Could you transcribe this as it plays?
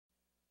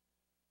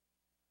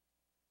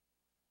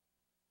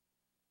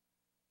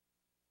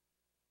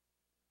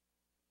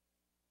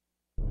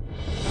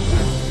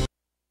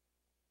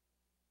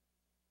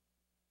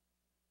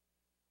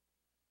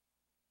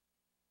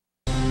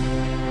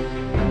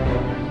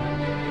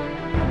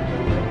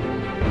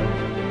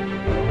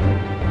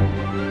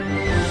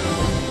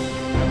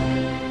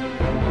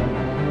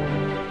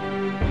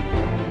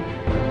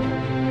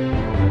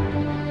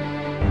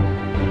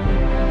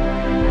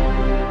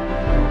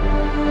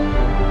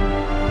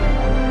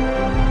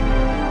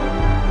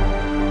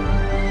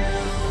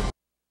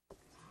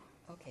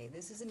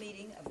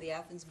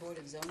Athens Board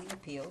of Zoning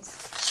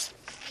Appeals.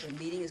 The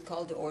meeting is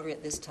called to order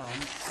at this time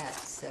at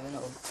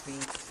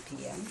 7:03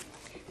 p.m.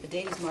 The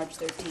date is March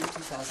 13,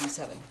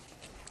 2007.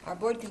 Our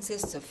board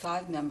consists of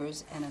 5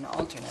 members and an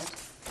alternate,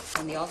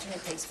 and the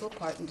alternate takes full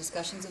part in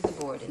discussions of the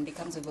board and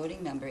becomes a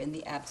voting member in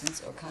the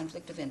absence or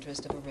conflict of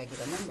interest of a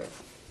regular member.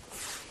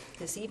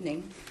 This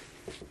evening,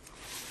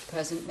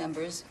 present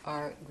members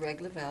are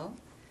Greg Lavelle,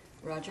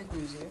 Roger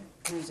Gruser,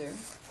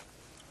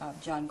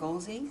 John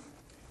Golsey,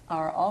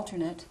 our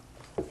alternate,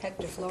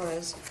 Hector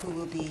Flores, who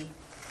will be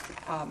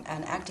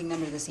an acting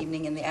member this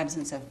evening in the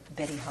absence of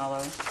Betty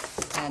Hollow,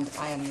 and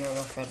I am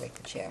Muriel Frederick,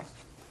 the chair.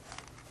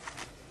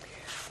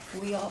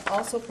 We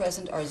also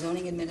present are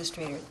zoning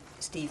administrator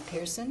Steve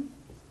Pearson,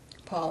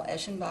 Paul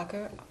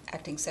Eschenbacher,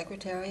 acting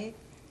secretary,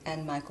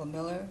 and Michael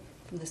Miller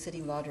from the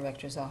city law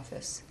director's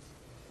office.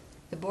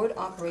 The board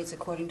operates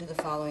according to the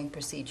following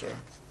procedure.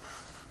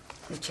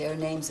 The chair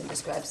names and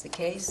describes the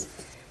case.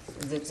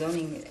 The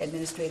zoning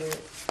administrator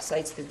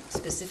cites the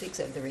specifics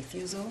of the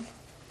refusal.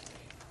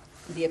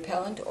 The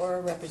appellant or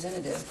a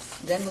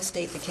representative then will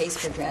state the case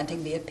for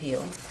granting the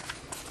appeal.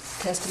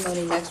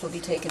 Testimony next will be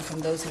taken from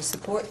those who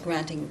support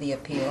granting the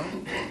appeal,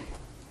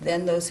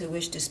 then those who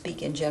wish to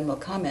speak in general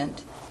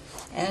comment,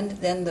 and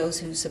then those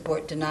who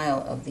support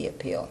denial of the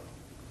appeal.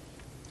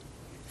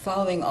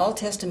 Following all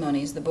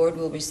testimonies, the board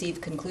will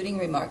receive concluding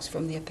remarks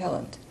from the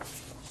appellant.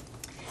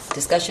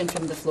 Discussion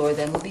from the floor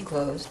then will be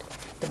closed.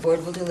 The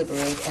board will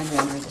deliberate and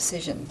render a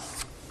decision.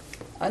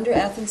 Under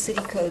Athens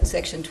City Code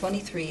Section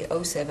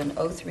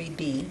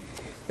 230703B,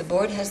 the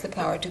board has the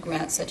power to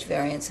grant such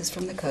variances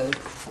from the code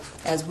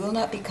as will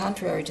not be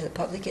contrary to the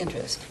public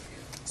interest,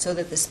 so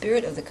that the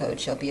spirit of the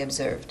code shall be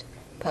observed,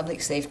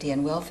 public safety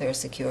and welfare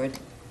secured,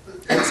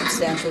 and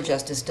substantial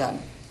justice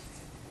done.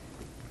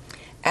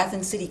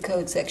 Athens City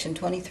Code Section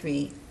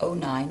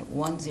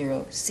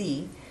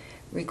 230910C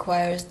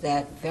requires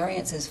that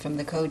variances from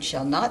the code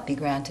shall not be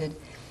granted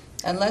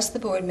unless the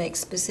board makes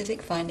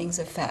specific findings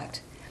of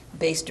fact,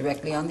 based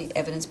directly on the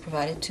evidence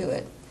provided to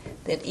it,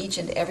 that each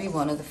and every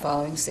one of the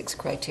following 6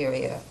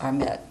 criteria are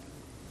met.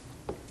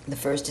 The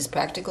first is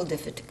practical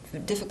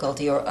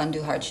difficulty or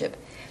undue hardship.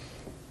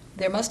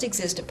 There must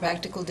exist a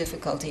practical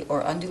difficulty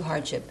or undue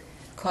hardship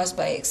caused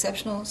by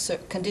exceptional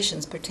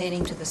conditions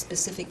pertaining to the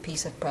specific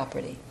piece of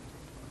property.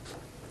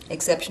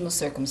 Exceptional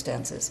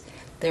circumstances.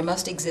 There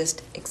must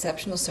exist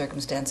exceptional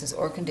circumstances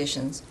or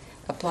conditions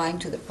applying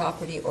to the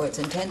property or its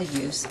intended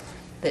use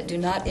that do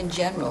not in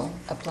general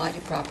apply to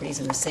properties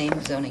in the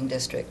same zoning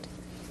district.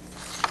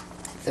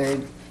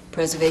 Third,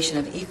 preservation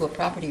of equal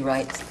property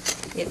rights.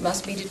 It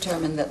must be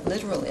determined that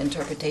literal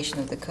interpretation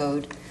of the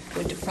code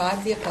would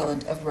deprive the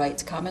appellant of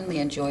rights commonly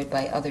enjoyed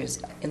by others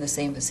in the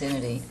same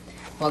vicinity,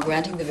 while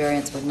granting the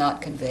variance would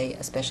not convey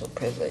a special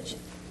privilege.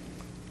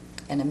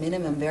 And a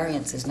minimum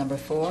variance is number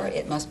 4.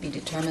 It must be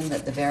determined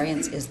that the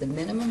variance is the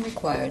minimum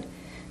required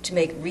to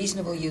make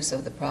reasonable use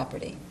of the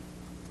property.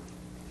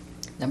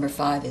 Number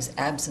 5 is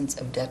absence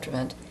of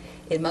detriment.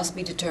 It must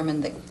be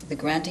determined that the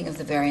granting of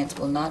the variance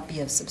will not be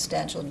of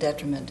substantial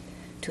detriment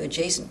to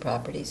adjacent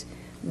properties,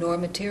 nor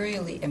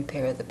materially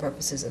impair the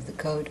purposes of the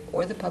code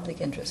or the public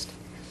interest.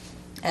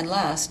 And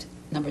last,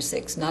 number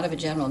 6, not of a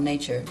general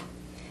nature.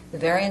 The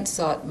variance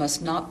sought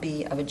must not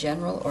be of a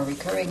general or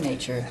recurring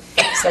nature,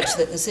 such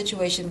that the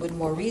situation would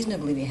more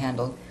reasonably be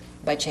handled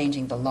by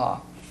changing the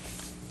law.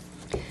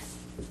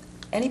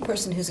 Any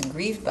person who's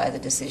aggrieved by the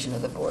decision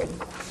of the board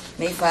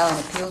may file an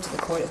appeal to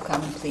the Court of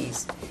Common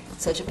Pleas.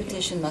 Such a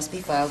petition must be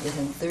filed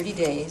within 30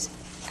 days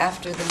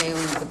after the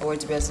mailing of the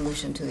board's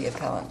resolution to the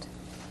appellant.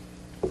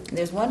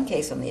 There's one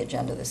case on the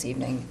agenda this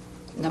evening,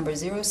 number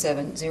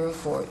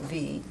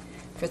 0704V,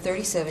 for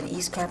 37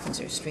 East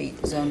Carpenter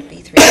Street, Zone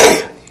B3.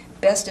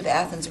 Best of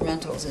Athens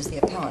Rentals is the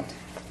appellant.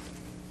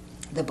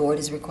 The board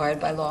is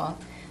required by law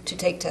to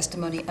take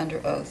testimony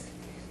under oath.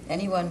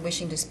 Anyone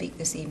wishing to speak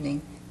this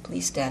evening,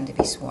 please stand to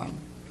be sworn.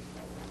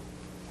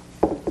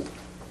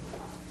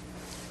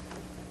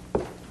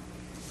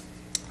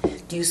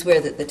 Do you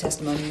swear that the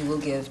testimony you will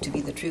give to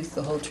be the truth,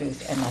 the whole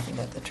truth, and nothing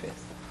but the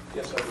truth?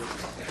 Yes, I do.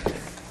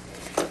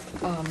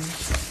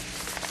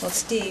 Well,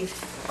 Steve,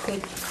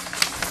 could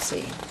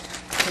you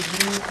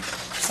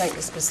cite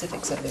the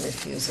specifics of the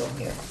refusal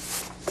here?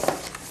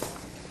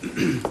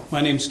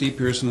 My name's Steve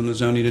Pearson. I'm the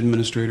zoning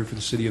administrator for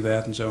the city of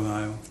Athens,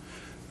 Ohio.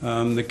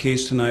 The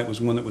case tonight was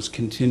one that was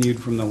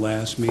continued from the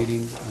last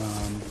meeting.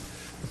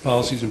 The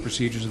policies and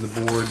procedures of the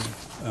board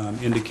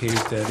indicate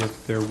that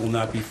if there will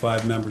not be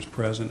 5 members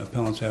present,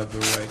 appellants have the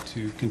right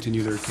to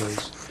continue their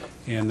case,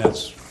 and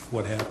that's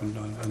what happened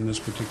on this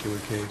particular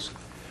case.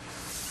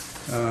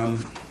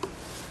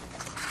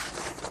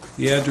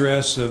 The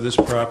address of this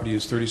property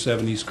is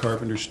 37 East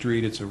Carpenter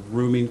Street. It's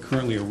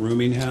currently a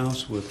rooming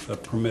house with a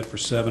permit for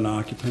 7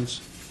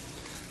 occupants.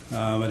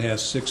 It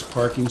has 6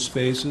 parking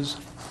spaces.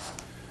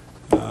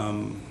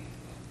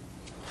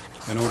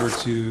 In order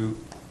to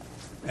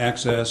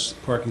access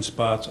parking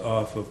spots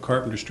off of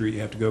Carpenter Street, you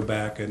have to go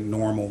back a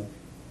normal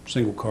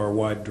single-car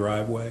wide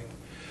driveway.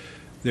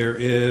 There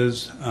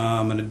is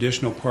an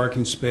additional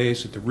parking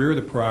space at the rear of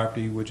the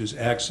property, which is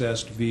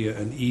accessed via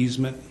an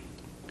easement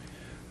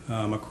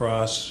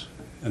across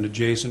an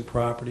adjacent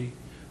property.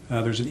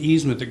 There's an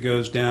easement that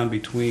goes down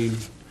between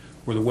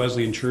where the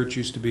Wesleyan Church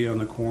used to be on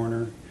the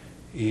corner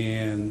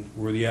and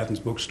where the Athens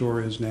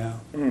bookstore is now.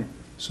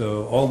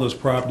 So all those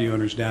property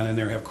owners down in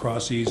there have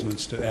cross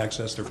easements to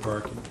access their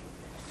parking.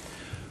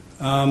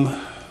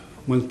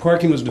 When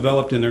parking was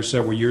developed in there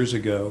several years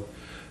ago,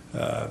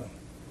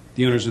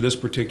 the owners of this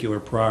particular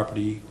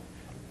property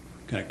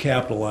kind of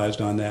capitalized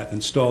on that,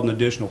 installed an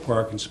additional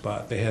parking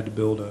spot. They had to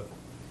build a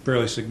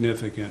fairly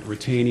significant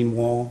retaining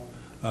wall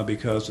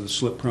because of the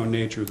slip-prone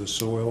nature of the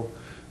soil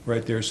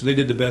right there. So they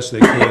did the best they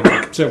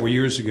could several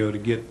years ago to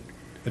get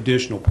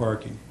additional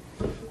parking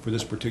for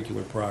this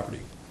particular property.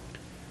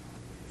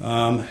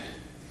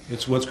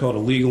 It's what's called a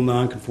legal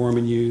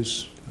non-conforming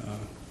use.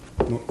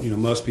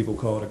 Most people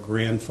call it a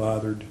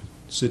grandfathered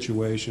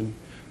situation.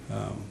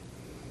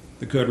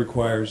 The code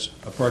requires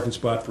a parking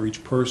spot for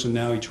each person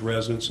now, each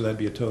resident, so that'd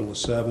be a total of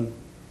 7.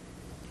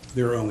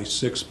 There are only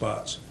 6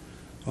 spots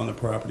on the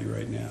property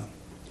right now.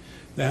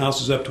 The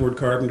house is up toward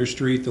Carpenter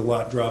Street. The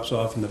lot drops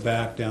off in the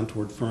back down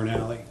toward Fern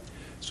Alley.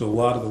 So a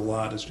lot of the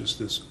lot is just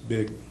this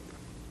big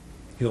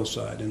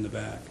hillside in the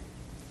back.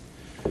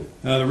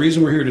 The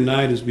reason we're here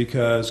tonight is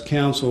because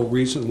council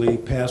recently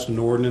passed an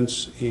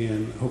ordinance,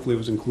 and hopefully it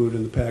was included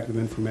in the packet of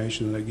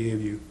information that I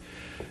gave you,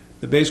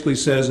 that basically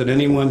says that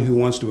anyone who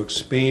wants to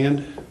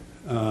expand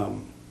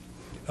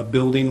a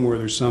building where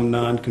there's some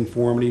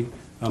nonconformity,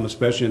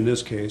 especially in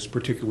this case,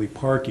 particularly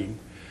parking,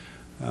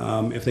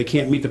 if they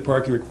can't meet the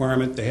parking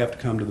requirement, they have to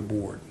come to the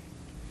board.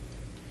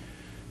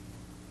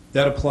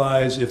 That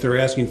applies if they're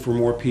asking for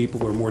more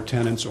people or more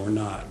tenants or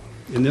not.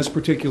 In this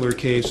particular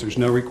case, there's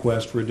no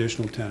request for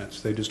additional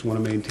tenants. They just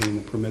want to maintain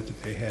the permit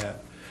that they have.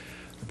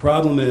 The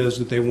problem is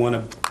that they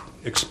want to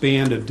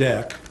expand a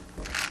deck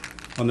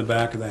on the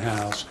back of the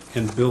house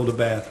and build a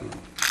bathroom.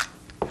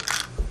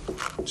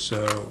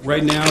 So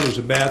right now there's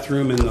a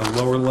bathroom in the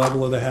lower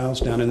level of the house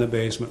down in the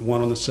basement,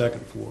 one on the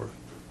 2nd floor.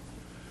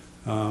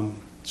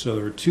 So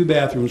there are 2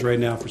 bathrooms right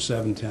now for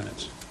 7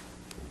 tenants.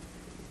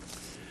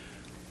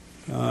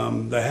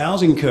 The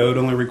housing code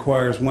only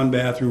requires 1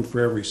 bathroom for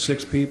every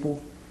 6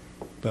 people,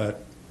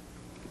 but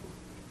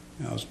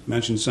I was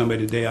mentioning to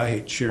somebody today, I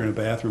hate sharing a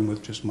bathroom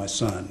with just my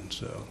son.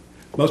 So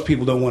most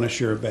people don't want to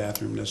share a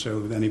bathroom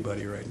necessarily with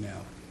anybody right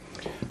now.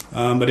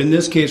 But in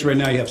this case right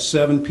now you have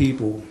 7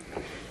 people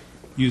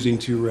using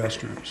 2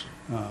 restrooms,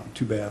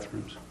 2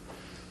 bathrooms.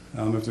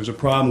 If there's a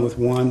problem with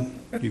one,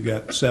 you've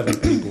got 7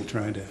 people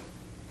trying to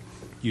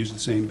use the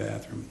same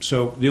bathroom.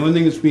 So the only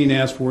thing that's being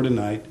asked for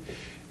tonight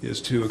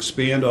is to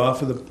expand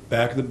off of the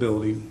back of the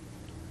building,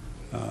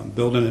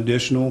 build an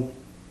additional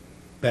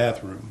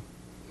bathroom,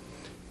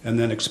 and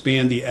then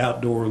expand the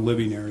outdoor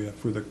living area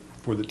for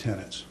the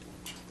tenants.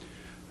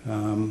 I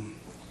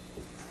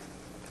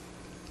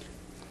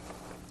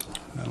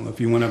don't know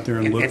if you went up there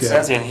and looked at it. It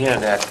says in here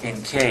that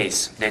in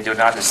case they do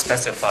not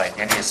specify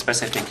any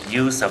specific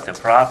use of the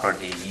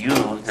property,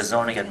 you, the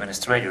zoning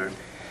administrator,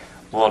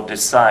 will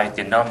decide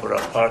the number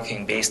of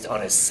parking based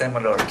on a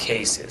similar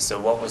cases. So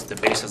what was the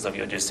basis of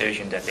your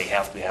decision that they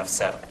have to have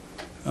 7?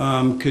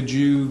 Could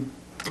you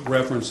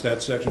reference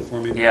that section for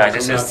me? Yeah,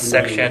 this is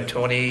section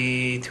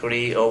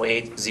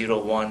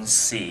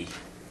 230801C.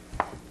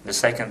 The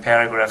second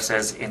paragraph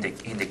says, in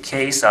the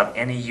case of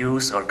any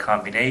use or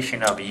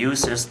combination of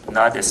uses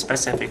not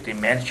specifically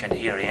mentioned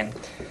herein,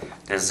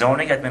 the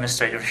zoning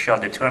administrator shall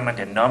determine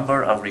the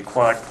number of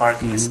required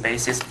parking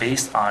spaces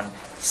based on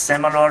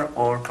similar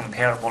or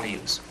comparable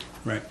use.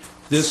 Right.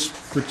 This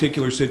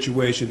particular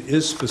situation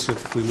is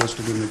specifically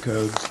listed in the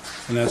code,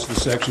 and that's the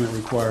section that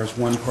requires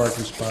 1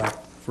 parking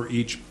spot for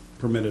each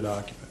permitted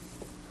occupant.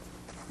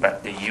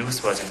 But the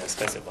use wasn't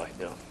specified,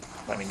 though.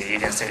 I mean, they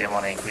didn't say they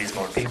want to increase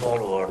more people,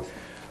 or...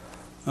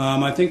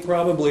 I think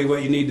probably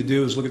what you need to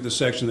do is look at the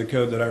section of the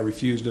code that I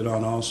refused it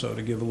on also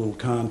to give a little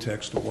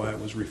context to why it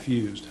was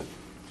refused.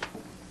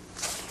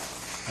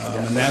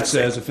 And that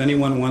says if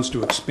anyone wants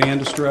to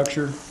expand a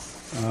structure,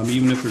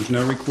 even if there's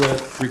no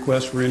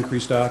request for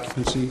increased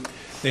occupancy,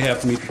 they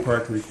have to meet the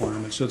parking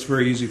requirements. So it's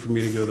very easy for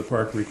me to go to the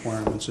parking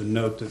requirements and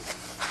note that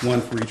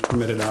 1 for each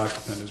permitted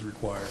occupant is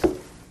required.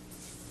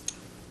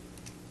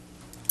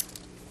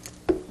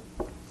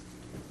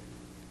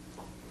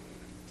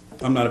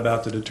 I'm not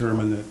about to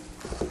determine that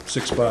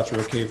 6 spots are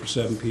okay for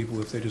 7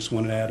 people if they just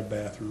want to add a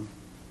bathroom.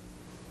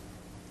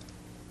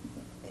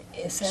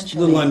 It's a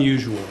little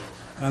unusual.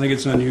 I think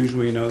it's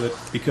unusual, that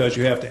because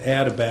you have to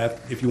add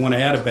if you want to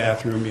add a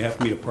bathroom, you have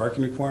to meet a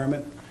parking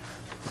requirement.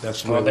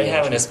 That's well, they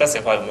haven't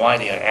specified why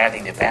they are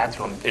adding the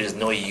bathroom. There is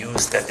no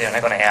use that they're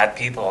not going to add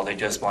people. They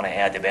just want to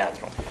add the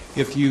bathroom.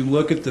 If you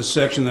look at the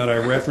section that I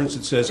referenced,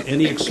 it says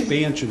any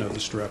expansion of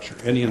the structure,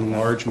 any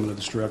enlargement of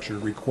the structure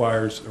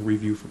requires a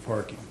review for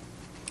parking.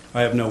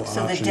 I have no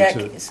option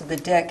to... So the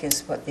deck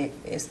is what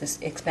is this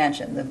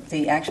expansion.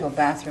 The actual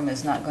bathroom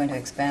is not going to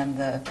expand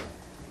the...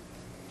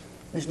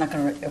 It's not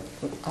going to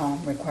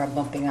require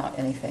bumping out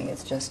anything.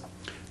 It's just...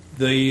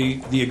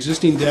 The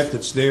existing deck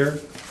that's there,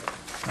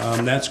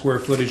 that square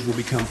footage will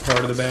become part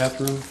of the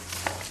bathroom.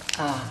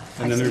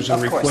 And then there's a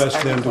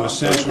request then to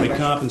essentially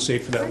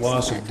compensate for that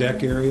loss of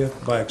deck area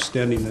by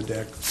extending the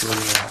deck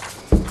further out.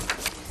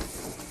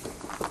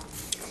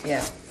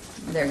 Yeah,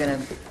 they're going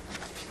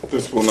to,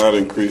 This will not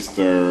increase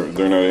they're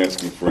not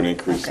asking for an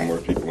increase in Okay. more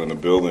people in the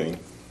building,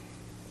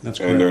 That's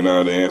and they're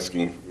correct. not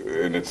asking,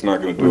 and it's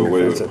not going to do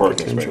away with the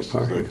parking spaces, is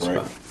that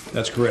correct?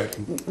 That's correct.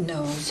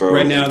 no. So-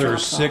 Right now, there are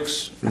Drop off.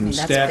 6 I mean, that's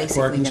stacked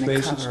basically parking gonna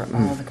spaces. cover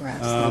all the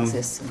grass that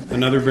exists in the back.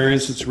 Another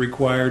variance that's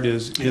required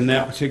is, in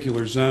that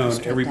particular zone,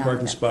 Straight every down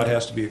parking that spot way.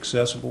 has to be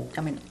accessible.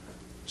 I mean,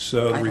 So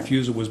I the don't-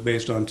 refusal was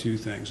based on 2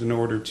 things. In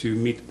order to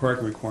meet the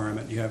parking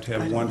requirement, you have to I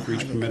have don't one know for how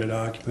each you permitted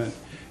occupant,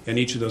 and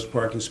each of those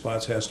parking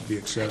spots has to be I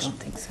accessible. don't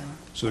think so.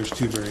 So there's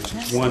 2 variances.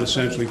 That's One what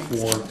essentially he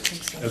thinks. I for, don't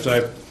think so.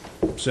 as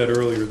I said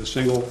earlier, the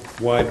single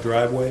wide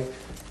driveway,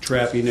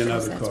 trapping in Says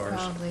other that's cars.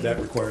 probably- That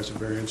requires a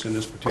variance in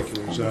this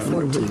particular And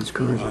zone.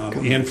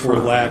 14. And for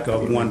lack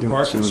of one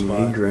parking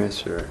spot,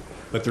 Egress or,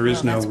 but there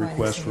is Well, no that's why they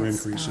request say for it's,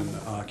 increase in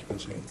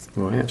occupancy.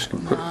 well, ask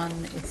them.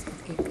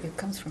 It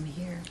comes from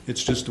here.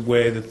 It's just the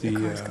way that The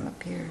cars come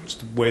up here it's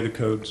the way the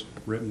code's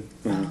written.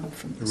 from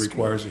It the street.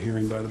 requires a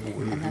hearing by the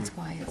board. And that's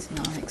why it's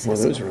non-accessible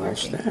Well, those are all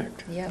parking.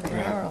 stacked. Yeah,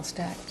 they are all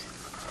stacked.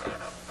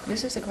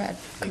 This is a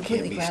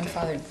completely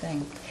grandfathered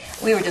thing.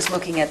 We were just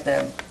looking at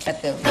the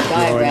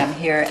diagram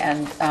here,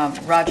 and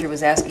Roger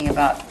was asking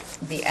about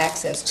the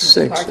access to the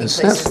 6 parking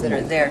places that are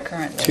accessible, there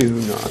currently. 2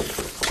 not.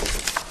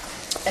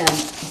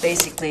 And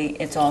basically,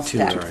 it's all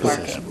stacked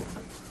parking.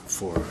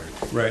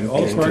 Right,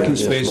 all the And parking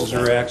just spaces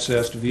are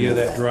accessed via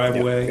that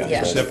driveway, Yeah, yeah.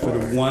 except for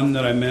the one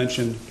that I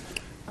mentioned,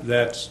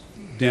 that's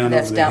down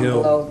That's over the down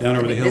hill. below. Down over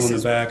I the mean, hill this in the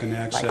is back and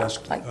like-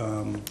 accessed like-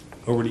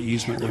 over to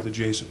easement with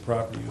adjacent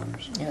property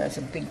owners. Yeah, that's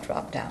a big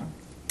drop down.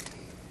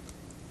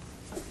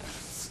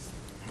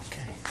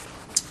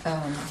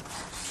 Um,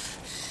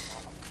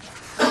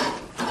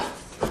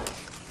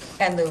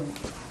 And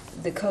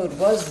the code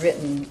was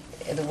written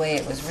the way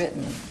it was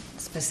written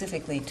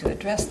specifically to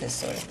address this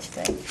sort of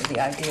thing. The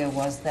idea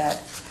was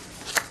that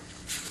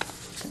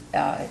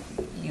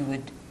you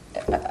would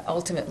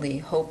ultimately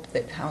hope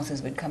that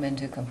houses would come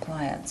into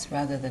compliance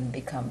rather than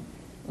become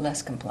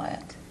less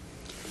compliant.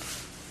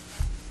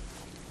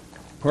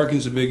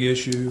 Parking's a big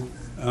issue.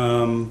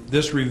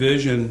 This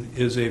revision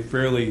is a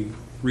fairly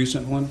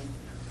recent one,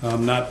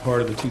 not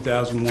part of the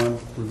 2001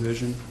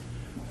 revision.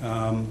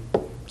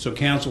 So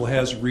council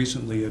has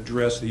recently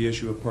addressed the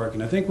issue of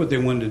parking. I think what they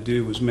wanted to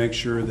do was make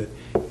sure that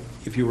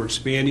if you were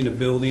expanding a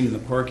building and the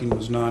parking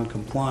was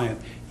non-compliant,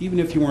 even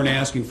if you weren't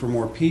asking for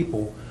more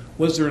people,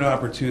 was there an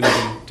opportunity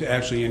to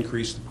actually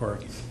increase the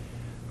parking?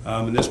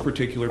 In this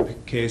particular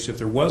case, if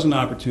there was an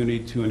opportunity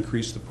to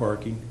increase the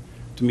parking,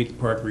 to meet the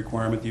parking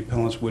requirement, the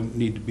appellants wouldn't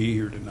need to be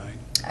here tonight.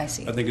 I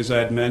see. I think, as I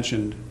had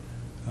mentioned,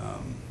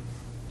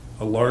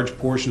 a large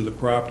portion of the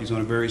property is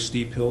on a very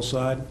steep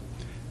hillside.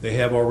 They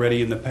have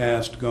already in the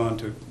past gone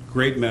to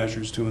great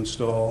measures to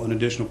install an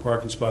additional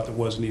parking spot that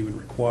wasn't even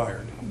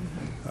required.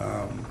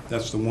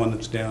 That's the one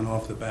that's down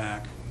off the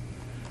back.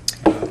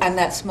 And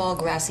that small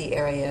grassy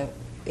area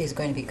is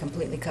going to be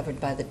completely covered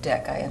by the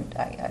deck,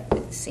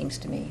 it seems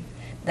to me.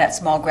 That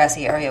small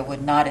grassy area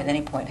would not at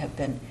any point have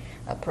been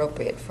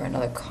appropriate for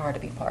another car to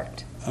be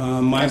parked. My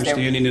Because there-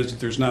 understanding is that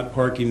there's not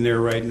parking there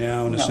right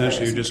now, and No, there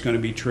essentially you're isn't. just going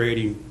to be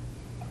trading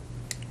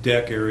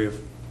deck area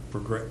for,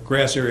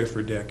 grass area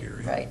for deck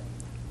area. Right.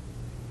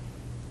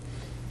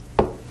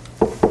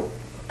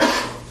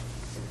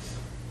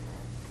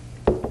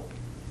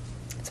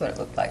 That's what it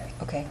looked like.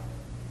 Okay.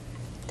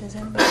 Does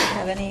anybody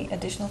have any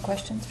additional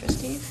questions for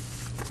Steve?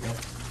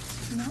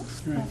 No? All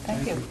No, right,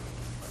 thank you.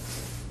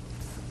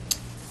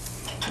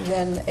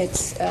 Then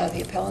it's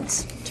the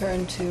appellant's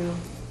turn to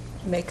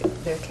make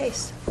their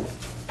case.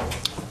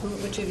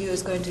 Which of you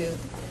is going to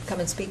come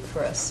and speak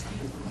for us?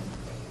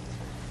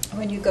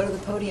 When you go to the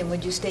podium,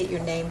 would you state your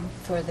name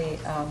for the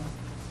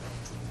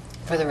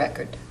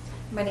record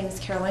My name is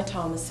Caroline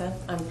Thomason.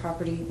 I'm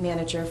property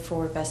manager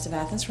for Best of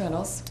Athens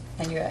Rentals.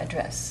 and your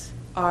address?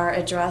 Our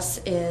address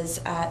is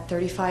at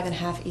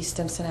 35.5 East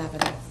Stimson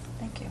Avenue.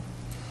 Thank you.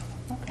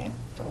 Okay,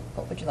 so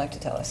what would you like to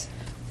tell us?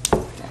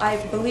 I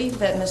believe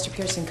that Mr.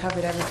 Pearson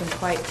covered everything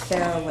quite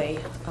thoroughly.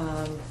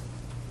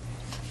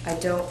 I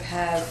don't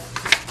have,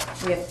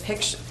 we have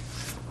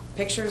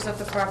pictures of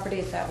the property,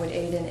 if that would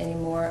aid in any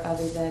more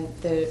other than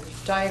the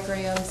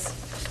diagrams.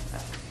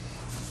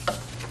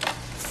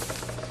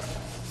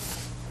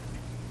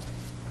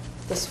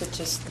 This would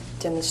just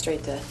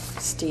demonstrate the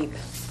steep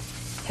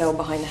hill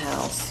behind the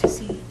house.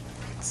 See.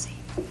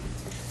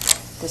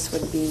 This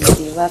would be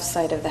the left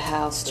side of the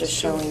house, just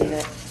showing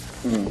that,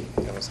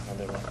 That was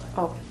another one.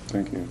 oh,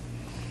 Thank you.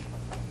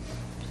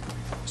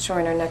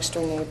 showing our next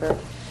door neighbor.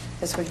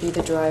 This would be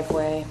the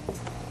driveway.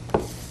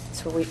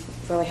 So we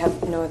really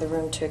have no other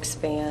room to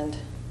expand.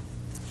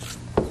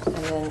 And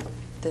then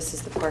this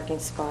is the parking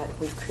spot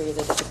we've created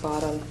at the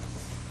bottom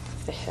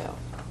of the hill.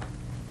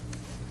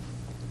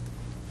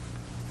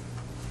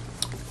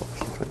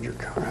 Put your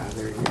car out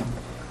there again.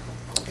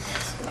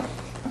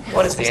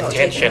 What is the So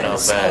intention of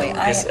sorry,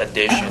 this I-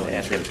 addition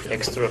and the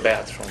extra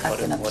bathroom? I've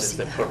been up What to is see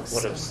the, the house,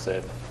 what so- is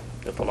the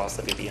the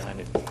philosophy behind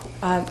it?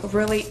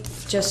 Really,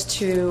 just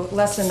to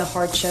lessen the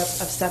hardship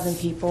of 7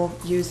 people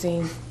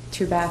using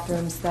 2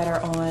 bathrooms that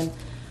are on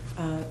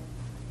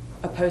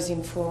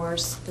opposing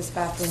floors. This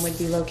bathroom would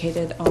be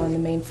located on the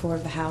main floor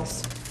of the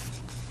house.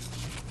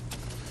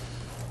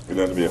 Would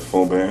that be a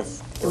full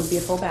bath? It would be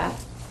a full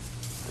bath.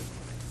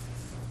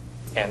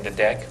 And the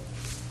deck?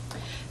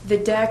 The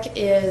deck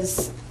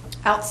is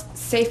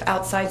safe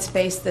outside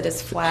space that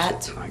is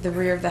flat. The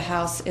rear of the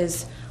house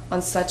is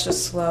on such a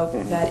slope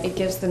that it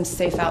gives them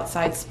safe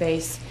outside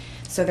space,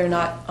 so they're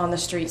not on the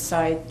street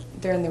side,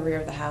 they're in the rear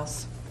of the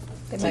house.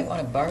 They might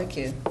want a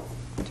barbecue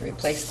to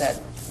replace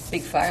that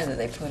big fire that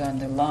they put on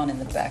their lawn in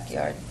the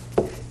backyard.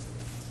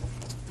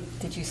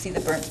 Did you see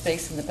the burnt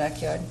space in the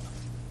backyard?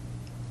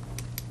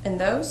 And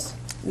those?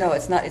 No,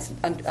 it's not. It's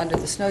under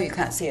the snow. You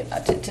can't see it.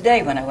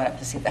 Today, when I went up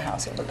to see the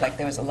house, it looked like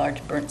there was a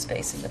large burnt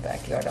space in the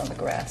backyard on the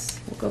grass.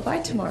 We'll go by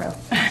tomorrow.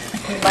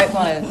 You might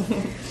want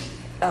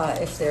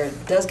to, if there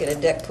does get a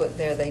deck put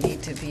there, they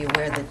need to be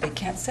aware that they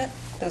can't set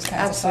those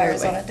kinds of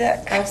fires on a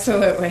deck.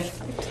 Absolutely.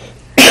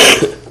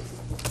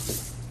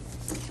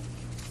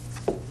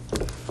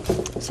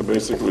 So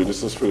basically,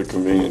 this is for the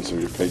convenience of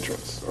your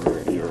patrons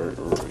or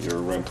your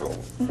rental.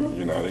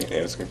 You're not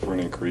asking for an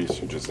increase,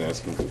 you're just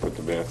asking to put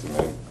the bathroom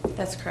in.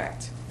 That's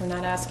correct. We're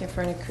not asking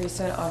for an increase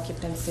in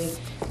occupancy.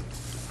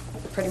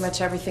 Pretty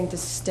much everything to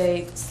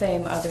stay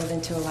same other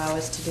than to allow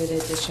us to do the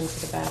addition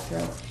for the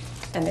bathroom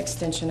and the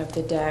extension of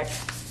the deck,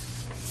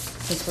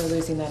 since we're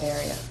losing that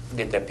area.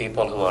 Did the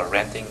people who are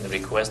renting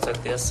requested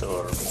this,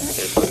 or it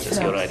was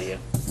just your idea?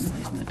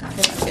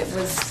 It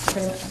was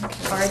pretty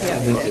much our I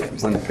think idea.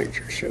 that one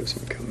picture shows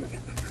him coming in.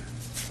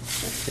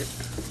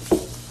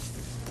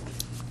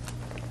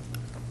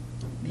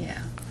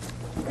 Yeah.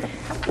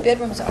 How many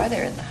bedrooms are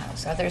there in the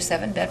house? Are there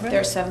 7 bedrooms? There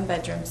are 7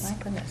 bedrooms. My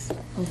goodness.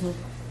 Mhm.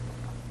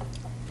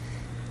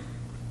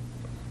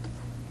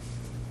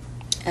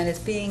 And it's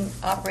being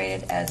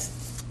operated as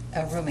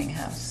a rooming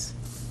house,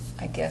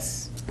 I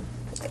guess,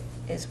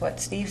 is what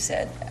Steve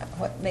said.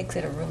 What makes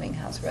it a rooming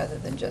house rather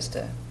than just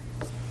a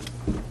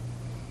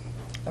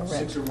rent?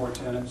 6 or more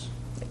tenants.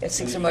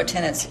 6 or more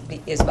tenants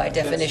is by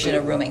definition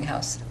a rooming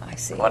house. I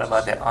see. What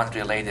about the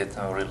unrelated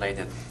or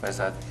related? Was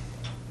that,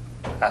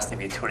 has to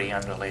be 3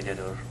 unrelated,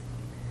 or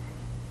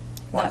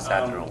what's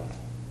that rule?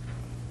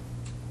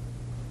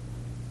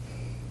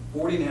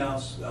 Boarding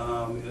house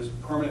is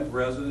permanent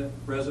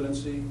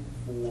residency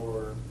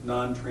for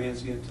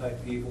non-transient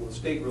type people. The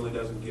state really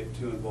doesn't get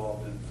too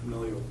involved in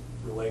familial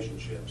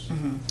relationships.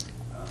 Mhm.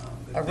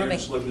 A They're rooming-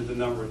 just looking at the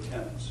number of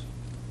tenants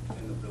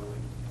in the building.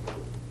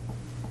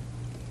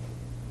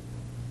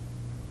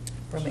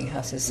 Rooming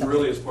house is And something.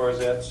 really, as far as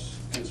that's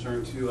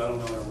concerned too, I don't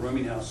know, in a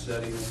rooming house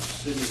setting, the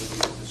city would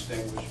need to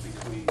distinguish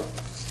between,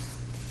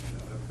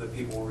 if the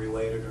people were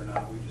related or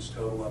not. We just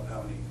total up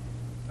how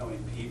many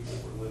people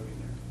were living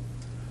there.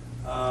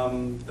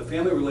 The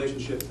family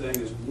relationship thing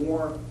is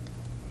more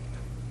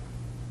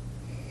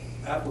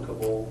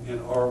applicable in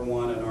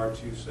R1 and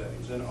R2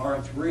 settings. In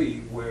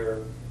R3,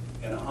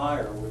 and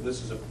higher, where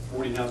this is a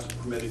boarding house is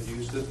permitted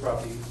use, this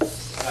property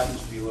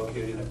happens to be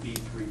located in a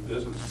B3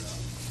 business zone.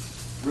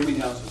 Rooming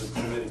house is a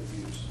permitted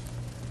use.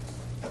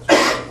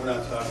 So we're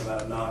not talking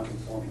about a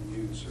non-conforming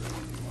use or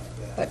anything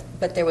like that.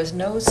 But there was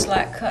no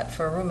slack cut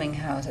for rooming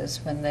houses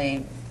when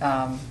they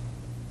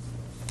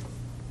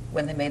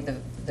made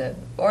the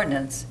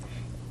ordinance.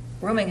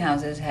 Rooming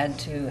houses had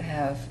to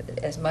have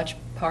as much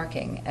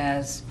parking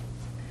as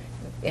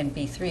in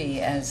B3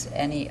 as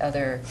any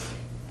other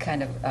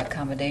kind of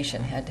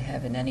accommodation had to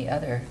have in any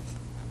other,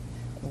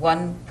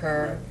 1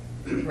 per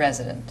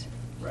resident.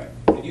 Right.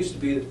 It used to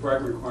be that the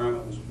parking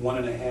requirement was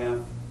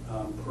 1.5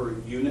 per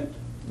unit.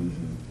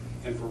 Mhm.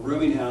 And for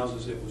rooming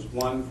houses, it was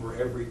 1 for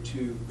every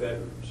 2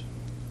 bedrooms.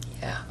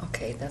 Yeah,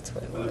 okay, that's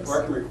what it When the was.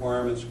 parking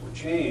requirements were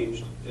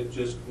changed, it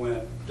just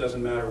went,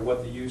 doesn't matter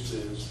what the use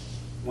is,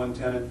 1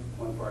 tenant,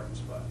 1 parking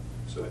spot.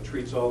 So it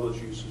treats all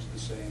those uses the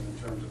same in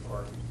terms of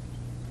parking.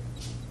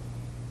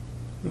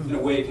 In a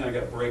way, you kind of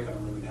got a break on a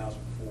rooming house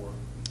before.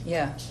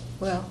 Yeah,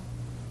 well,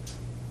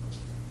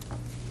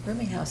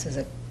 rooming house is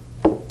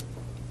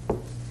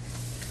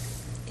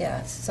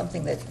it's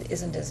something that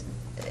isn't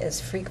as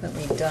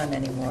frequently done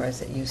anymore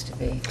as it used to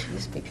be. It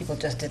used to be people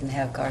just didn't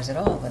have cars at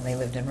all when they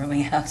lived in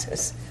rooming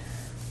houses.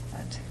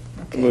 But,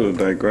 A okay. little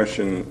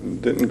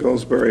digression. Didn't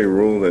Goldsberry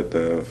rule that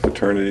the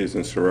fraternities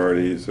and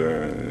sororities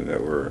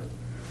that were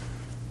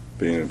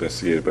being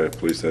investigated by the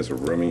police as a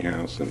rooming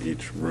house and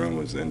each room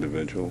was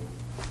individual?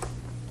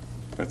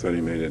 I thought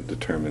he made a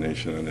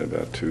determination on it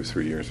about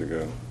 2-3 years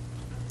ago.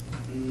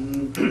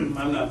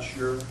 I'm not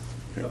sure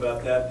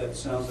about that. That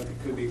sounds like it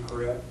could be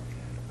correct.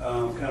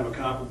 Kind of a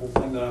comparable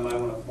thing that I might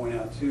want to point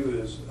out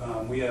too is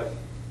we have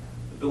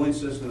the billing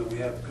system that we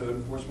have the code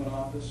enforcement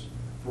office.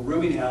 For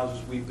rooming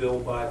houses, we bill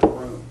by the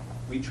room.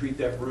 We treat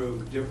that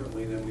room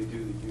differently than we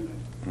do the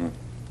unit.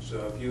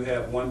 So if you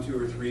have 1,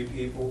 2, or 3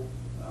 people,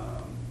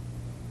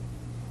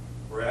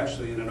 we're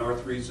actually in an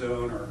R3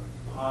 zone or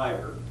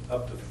higher,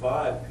 up to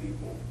 5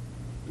 people.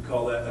 We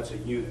call that's a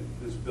unit.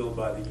 It's billed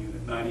by the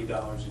unit,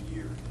 $90 a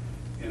year.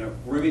 In a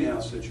rooming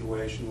house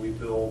situation, we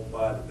bill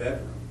by the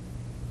bedroom.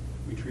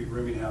 We treat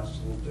rooming houses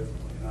a little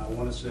differently. And I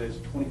want to say it's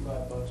 $25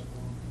 a month.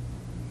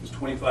 It's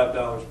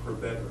 $25 per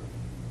bedroom.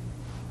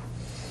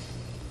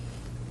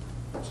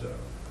 So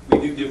we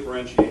do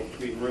differentiate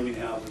between rooming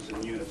houses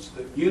and units.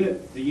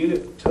 The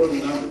unit total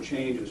number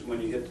changes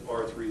when you hit the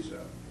R3 zone.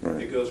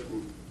 Right. It goes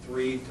from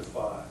 3 to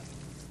 5.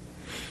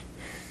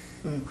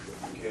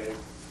 Okay?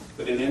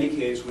 But in any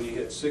case, when you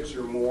hit 6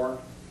 or more,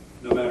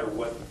 no matter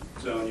what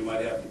zone you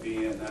might have to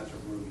be in, that's a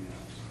rooming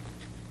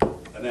house.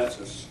 And that's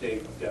a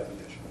state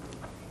definition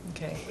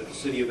Okay. that the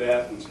city of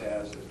Athens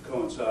has that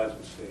coincides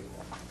with state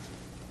law.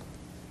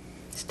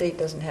 State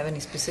doesn't have any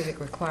specific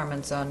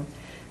requirements on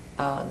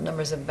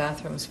numbers of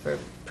bathrooms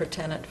per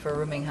tenant for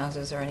rooming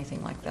houses or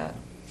anything like that.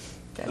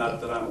 Not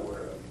that I'm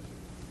aware of.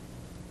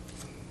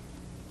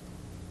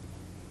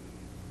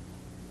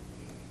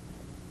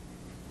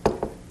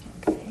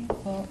 Okay,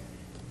 well,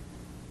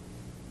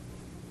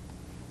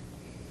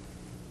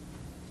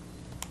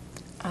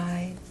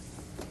 I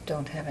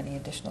don't have any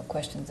additional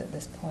questions at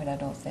this point, I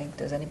don't think.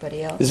 Does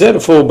anybody else? Is that a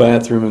full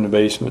bathroom in the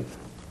basement?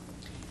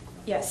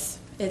 Yes.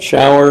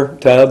 Shower,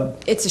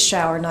 tub, It's a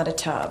shower, not a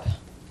tub.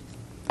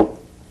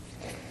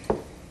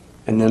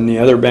 and then the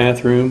other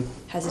bathroom?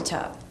 Has a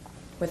tub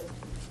with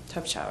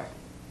tub shower.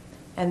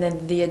 And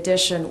then the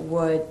addition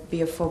would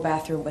be a full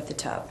bathroom with a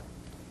tub.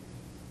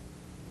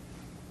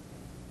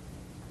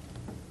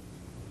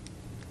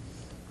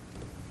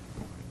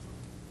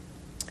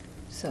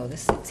 So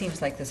this, it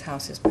seems like this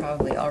house is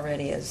probably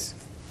already as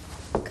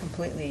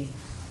completely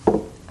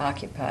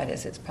occupied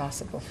as it's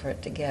possible for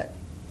it to get.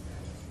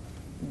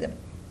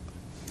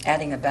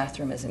 Adding a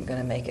bathroom isn't going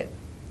to make it,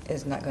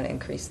 is not going to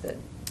increase the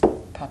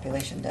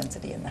population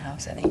density in the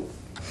house any.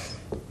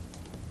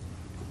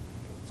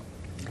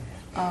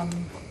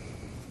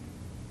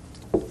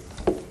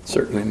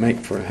 Certainly make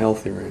for a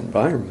healthier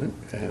environment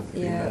to have a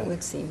few Yeah, it bathrooms.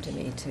 would seem to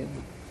me too.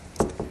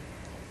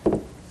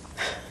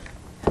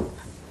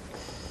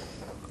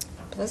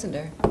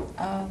 Pleasanter.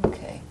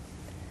 Okay.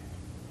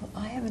 Well,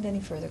 I haven't any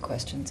further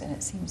questions, and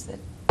it seems that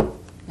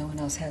no one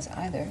else has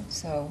either,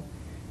 so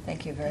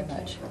thank you very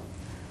much.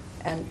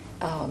 And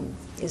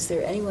is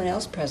there anyone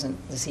else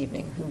present this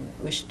evening who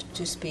wished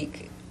to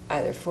speak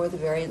either for the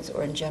variance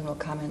or in general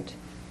comment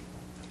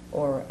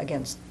or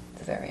against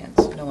the variance?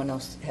 No one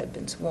else had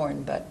been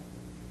sworn, but...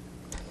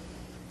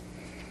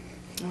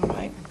 All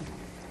right.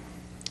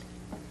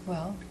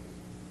 Well,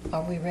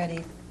 are we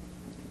ready?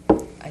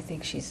 I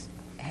think she's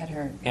had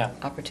her Yeah.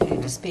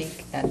 opportunity to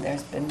speak, and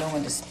there's been no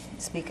one to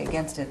speak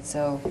against it,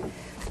 so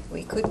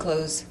we could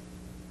close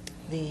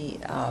the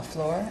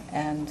floor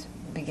and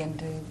begin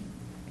to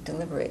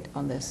deliberate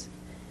on this.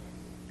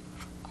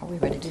 Are we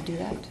ready to do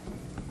that?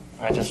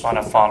 I just want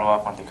to follow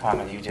up on the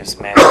comment you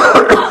just made.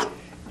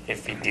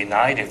 If we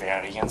deny the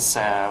variance,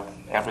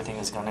 everything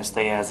is going to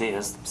stay as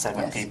is, 7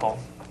 Yes. people,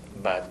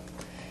 but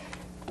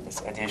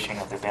this addition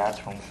of the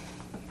bathroom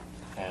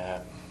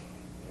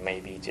may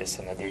be just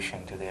an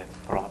addition to the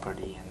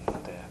property and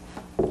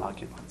the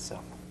occupants, so.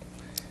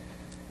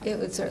 It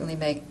would certainly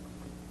make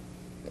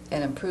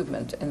an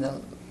improvement in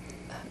the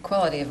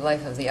quality of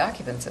life of the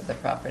occupants of the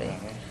property.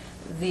 Mhm.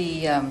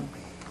 The,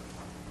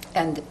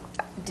 and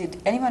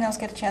did anyone else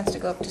get a chance to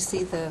go up to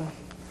see the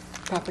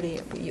property,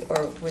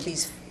 or were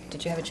these,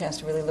 did you have a chance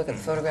to really look at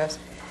the photographs?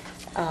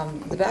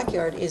 The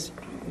backyard is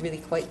really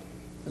quite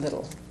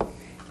little,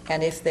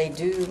 and if they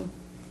do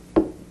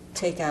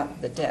take out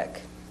the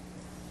deck,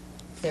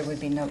 there would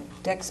be no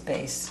deck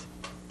space,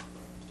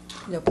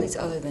 no place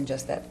other than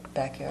just that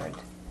backyard.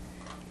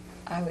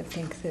 I would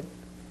think that,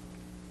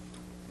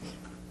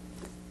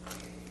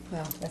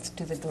 well, let's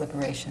do the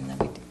deliberation,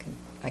 then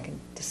I can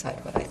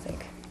decide what I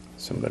think.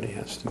 Somebody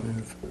has to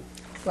move.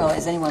 Well,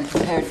 is anyone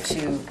prepared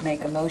to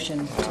make a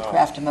motion, to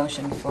craft a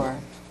motion for,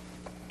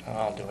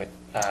 I'll do it.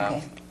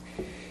 okay?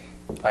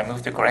 I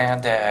move to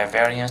grant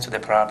variance to the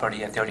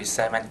property at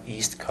 37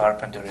 East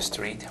Carpenter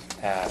Street,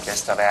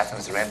 West of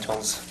Athens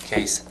Rentals,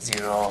 case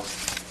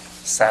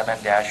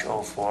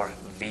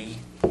 07-04B,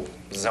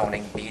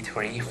 zoning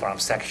B3 from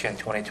section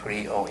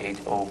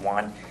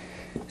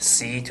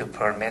 230801C to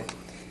permit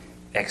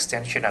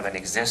extension of an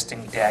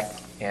existing deck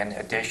in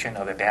addition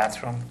of a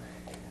bathroom,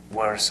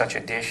 where such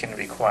addition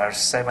requires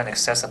 7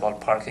 accessible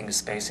parking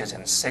spaces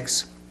and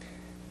 6,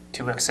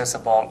 2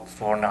 accessible,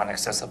 4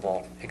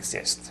 non-accessible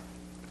exist.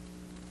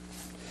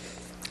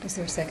 Is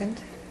there a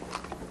second?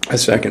 A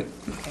second.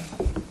 Okay.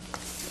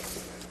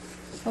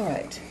 All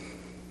right.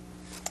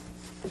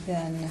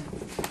 Then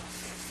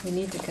we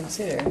need to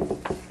consider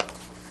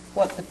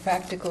what the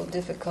practical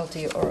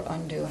difficulty or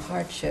undue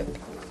hardship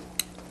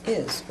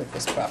is with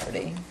this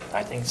property.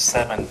 I think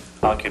 7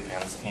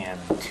 occupants and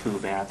 2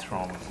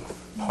 bathroom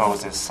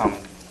poses some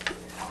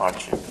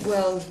hardship.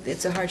 Well,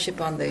 it's a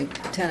hardship on the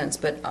tenants,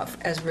 but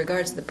as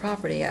regards the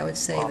property, I would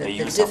say On that the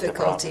the use of the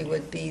difficulty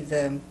property. would be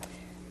the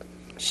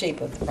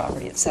shape of the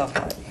property itself.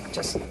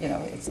 Just, you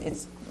know,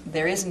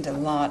 there isn't a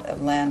lot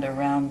of land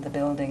around the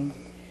building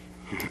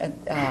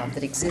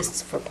that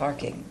exists for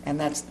parking, and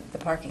the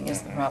parking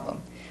is the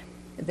problem.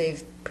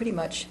 They've pretty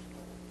much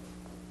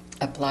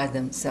apply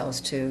themselves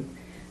to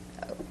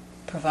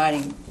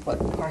providing what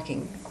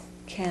parking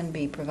can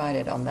be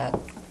provided on that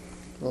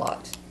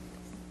lot.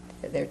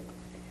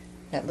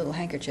 That little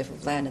handkerchief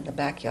of land in the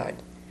backyard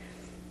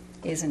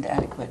isn't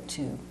adequate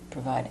to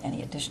provide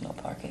any additional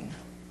parking.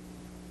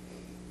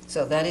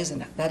 So that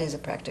is a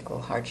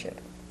practical hardship.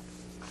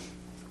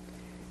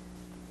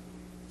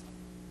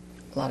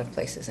 A lot of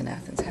places in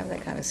Athens have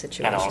that kind of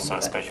situation. And also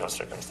but- special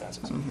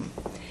circumstances. Mhm.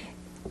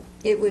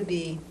 It would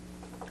be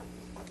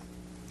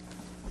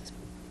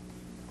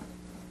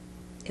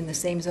in the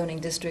same zoning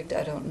district.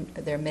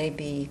 There may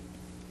be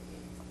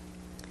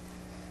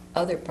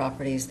other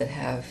properties that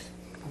have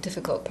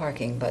difficult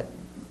parking, but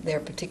their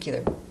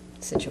particular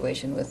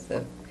situation with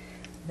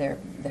their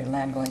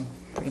land going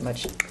pretty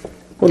much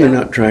Well, they're down.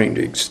 not trying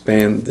to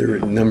expand their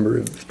number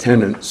of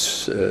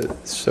tenants,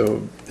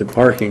 so the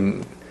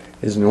parking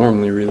is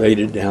normally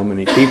related to how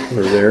many people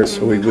are there,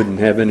 so we wouldn't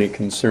have any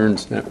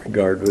concerns in that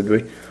regard, would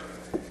we?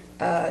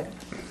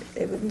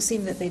 It wouldn't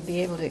seem that they'd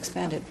be able to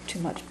expand it too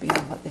much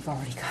beyond what they've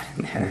already got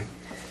in there.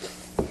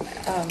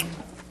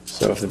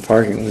 So if the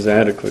parking was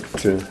adequate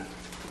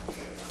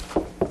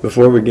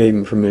before we gave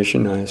them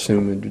permission, I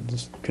assume it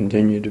would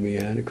continue to be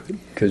adequate,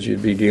 because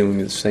you'd be dealing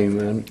with the same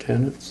amount of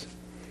tenants?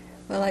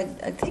 Well, I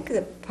think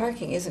the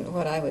parking isn't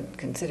what I would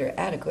consider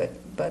adequate,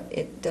 but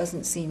it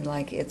doesn't seem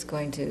like it's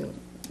going to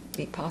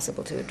be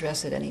possible to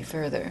address it any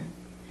further.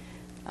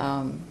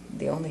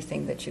 The only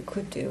thing that you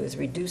could do is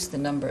reduce the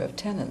number of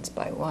tenants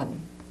by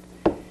one,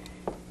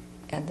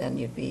 and then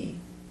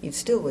you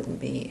still wouldn't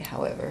be,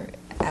 however,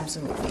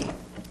 absolutely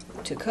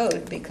to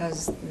code,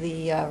 because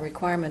the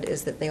requirement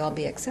is that they all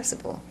be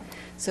accessible.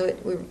 So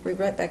we're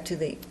right back to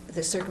the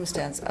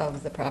circumstance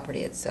of the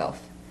property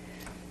itself.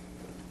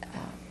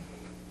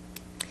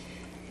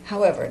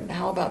 However,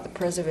 how about the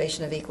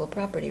preservation of equal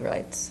property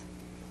rights?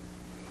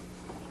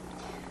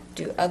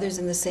 Do others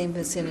in the same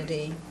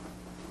vicinity,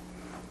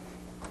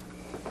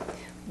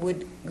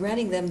 would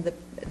granting them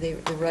the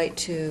right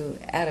to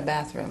add a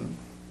bathroom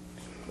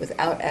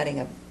without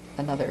adding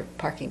another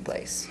parking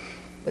place,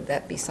 would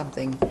that be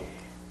something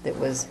that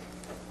was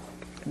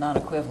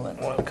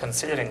non-equivalent? Well,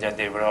 considering that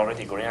they were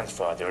already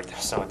grandfathered,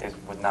 so there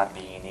would not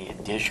be any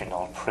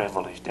additional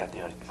privilege that they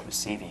are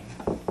receiving.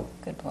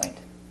 Good point.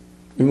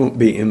 You won't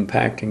be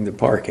impacting the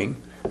parking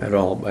at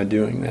all by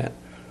doing that.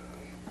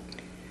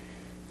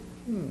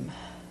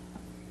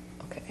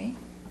 Okay.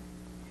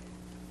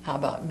 How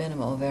about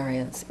minimal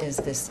variance? Is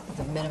this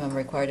the minimum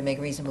required to make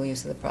reasonable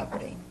use of the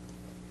property?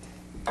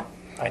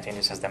 I think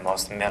this is the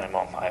most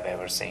minimum I've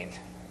ever seen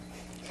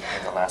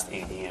in the last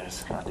 8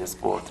 years on this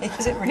board.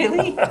 Is it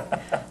really?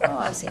 Oh,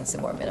 I've seen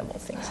some more minimal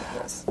things than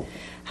this.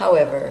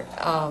 However,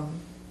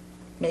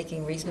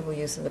 making reasonable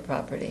use of the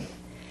property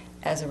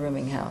as a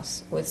rooming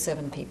house with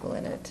 7 people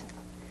in it,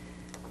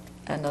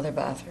 another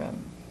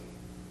bathroom.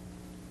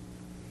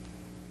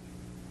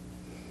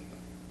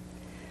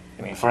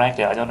 I mean,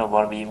 frankly, I don't know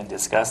why we even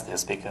discussed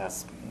this,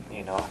 because,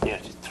 you know, they're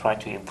trying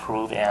to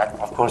improve, and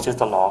of course it's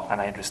the law, and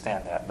I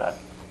understand that, but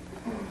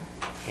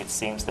it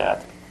seems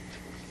that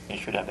it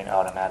should have been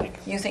automatic.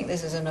 You think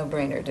this is a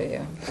no-brainer, do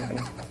you?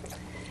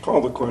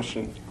 Call the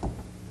question.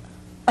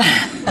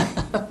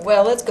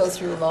 Well, let's go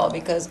through them all,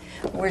 because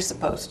we're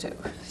supposed to.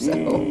 So,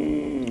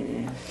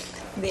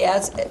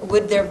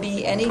 would there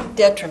be any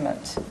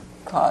detriment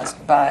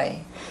caused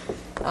by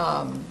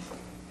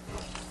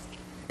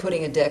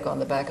putting a deck on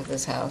the back of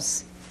this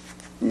house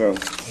No.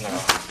 No,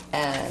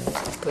 and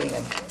putting a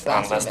unless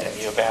bathroom in the it?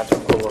 new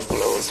bathroom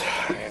overflows.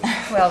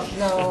 Well,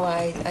 no,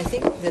 I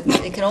think that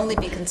it can only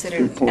be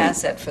considered an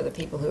asset for the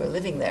people who are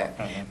living there.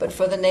 Mhm. But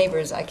for the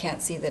neighbors, I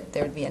can't see that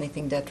there would be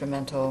anything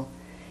detrimental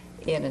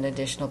in an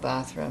additional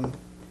bathroom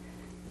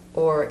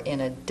or in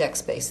a deck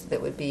space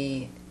that would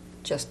be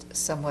just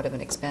somewhat of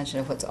an expansion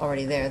of what's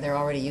already there. They're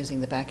already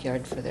using the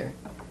backyard for their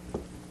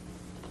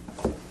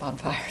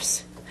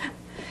bonfires.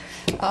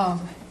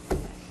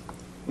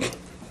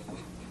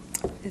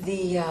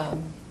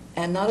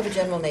 And not of a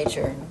general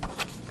nature.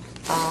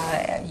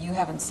 You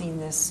haven't seen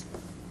this.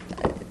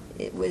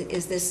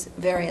 Is this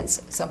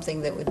variance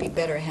something that would be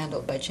better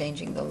handled by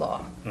changing the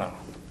law? No.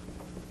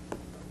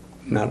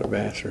 Not a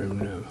bathroom,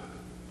 no.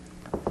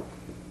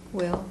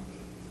 Well,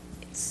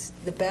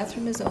 the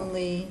bathroom is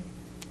only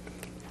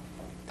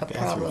a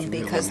problem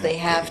because they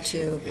have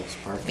to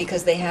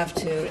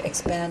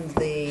expand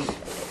they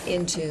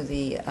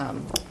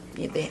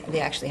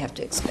actually have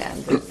to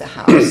expand the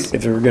house.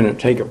 If they were going to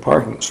take a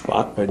parking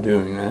spot by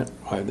doing that,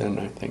 why then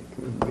I think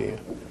it would be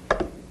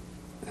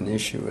an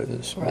issue with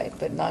this. Right,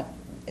 but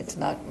it's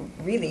not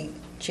really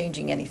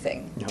changing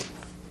anything. No.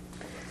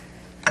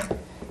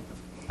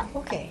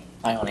 Okay.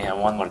 I only have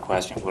one more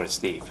question for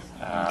Steve.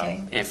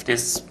 Okay. If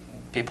these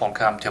people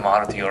come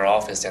tomorrow to your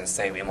office and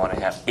say we want to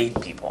have 8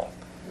 people,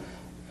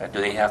 do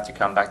they have to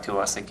come back to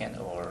us again,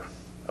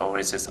 or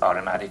is this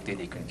automatically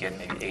they can get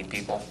maybe 8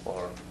 people?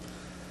 Or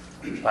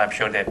I'm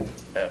sure that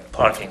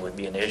parking would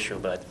be an issue,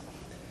 but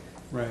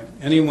Right.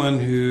 Anyone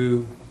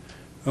who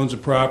owns a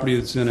property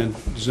that's in a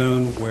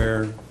zone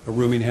where a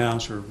rooming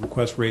house or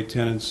request for 8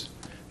 tenants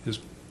is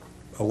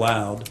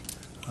allowed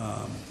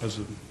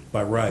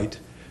by right,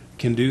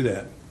 can do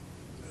that.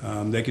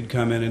 They could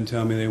come in and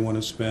tell me they want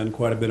to spend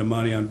quite a bit of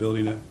money on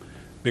building a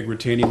big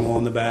retaining wall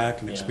in the back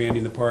and Yeah.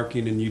 expanding the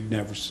parking, and you'd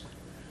never, it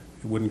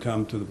wouldn't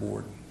come to the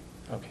board.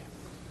 Okay.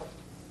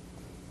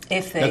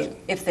 If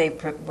they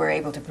were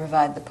able to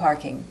provide the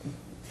parking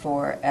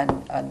for an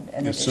If some-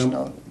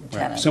 additional right.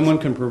 tenant. Someone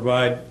can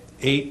provide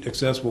 8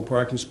 accessible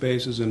parking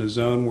spaces in a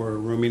zone where a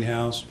rooming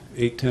house,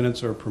 8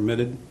 tenants are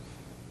permitted,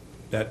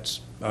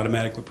 that's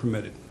automatically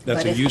permitted. That's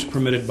But a if- use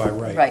permitted by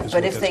right. Right, is but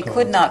what if that's they called.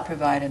 could not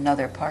provide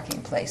another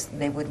parking place,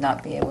 they would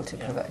not be able to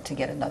Yeah. provide, to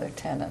get another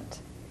tenant.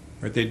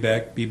 Right, they'd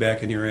be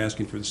back in here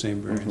asking for the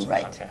same variance.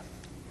 Right. Okay.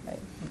 Right,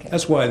 okay.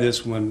 That's why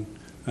this one,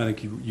 I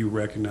think you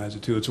recognize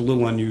it too, it's a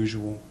little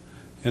unusual.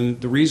 And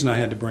the reason I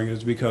had to bring it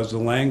is because the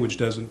language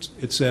doesn't,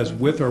 it says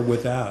with or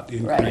without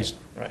increased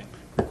Right.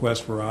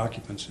 request for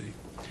occupancy.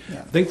 Yeah.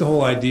 I think the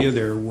whole idea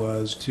there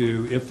was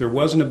to, if there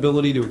was an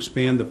ability to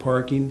expand the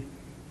parking,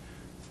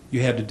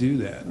 you had to do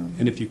that.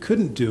 And if you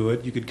couldn't do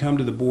it, you could come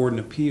to the board and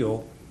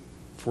appeal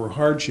for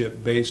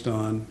hardship based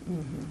on,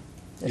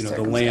 The you know,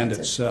 the land circumstances.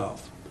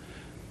 itself.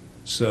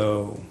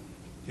 So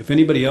if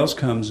anybody else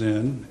comes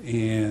in,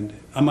 and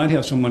I might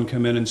have someone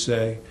come in and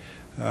say,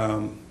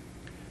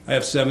 I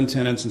have 7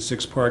 tenants and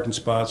 6 parking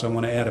spots, I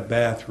want to add a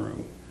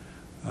bathroom.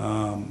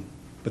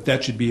 But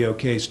that should be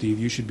okay, Steve,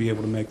 you should be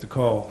able to make the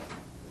call,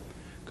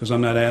 because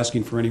I'm not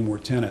asking for any more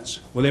tenants.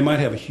 Well, they might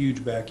have a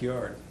huge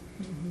backyard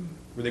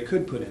where they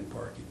could put in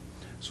parking.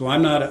 So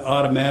I'm not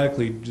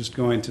automatically just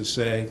going to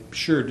say,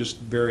 sure, just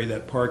vary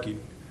that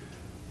parking,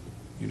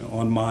 you know,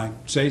 on my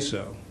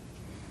say-so.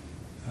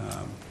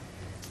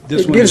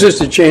 This It one gives is-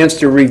 us a chance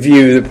to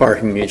review the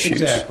parking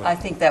issues. Exactly. I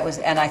think that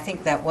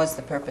was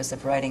the purpose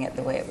of writing it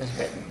the way it was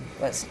written,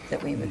 was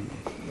that we would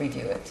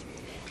review it.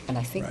 And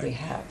I think we Right.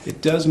 have.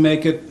 It does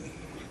make it,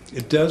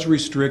 it does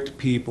restrict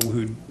people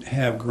who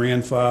have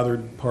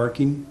grandfathered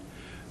parking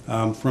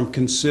from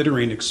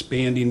considering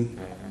expanding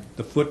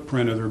the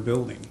footprint of their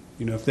building.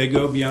 You know, if they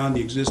go beyond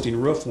the existing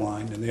roof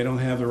line and they don't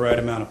have the right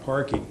amount of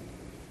parking,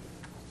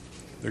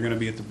 they're going to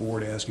be at the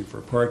board asking for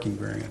a parking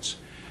variance.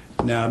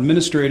 Now,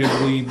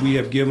 administratively, we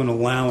have given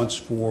allowance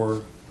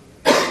for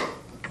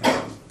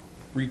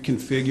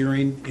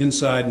reconfiguring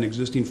inside an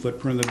existing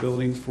footprint of the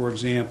building. For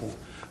example,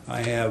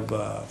 I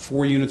have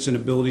 4 units in a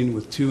building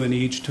with 2 in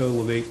each, total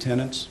of 8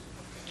 tenants.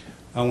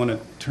 I want to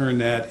turn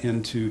that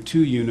into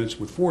 2 units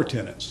with 4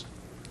 tenants.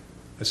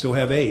 I still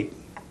have 8.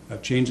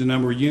 I've changed the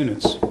number of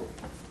units.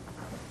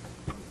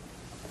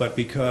 But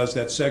because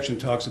that section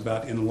talks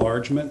about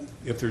enlargement,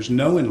 if there's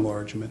no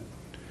enlargement,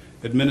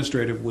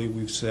 administratively,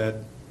 we've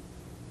said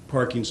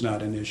parking's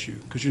not an issue,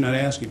 because you're not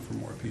asking for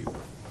more people.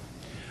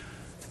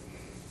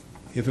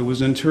 If it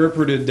was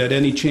interpreted that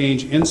any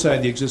change inside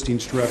the existing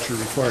structure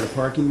required a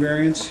parking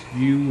variance,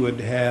 you'd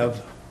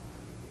have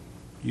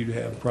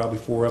probably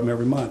 4 of them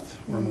every month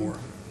or more.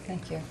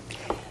 Thank you.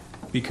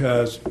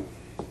 Because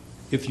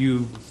if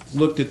you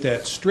looked at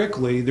that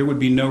strictly, there would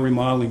be no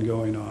remodeling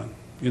going on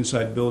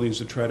inside buildings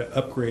to try to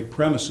upgrade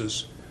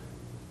premises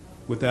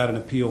without an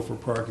appeal for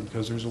parking,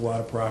 because there's a lot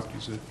of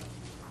properties that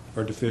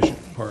are deficient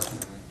in parking.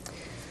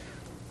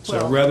 So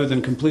Well- rather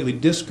than completely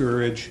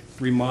discourage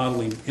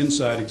remodeling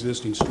inside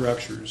existing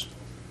structures,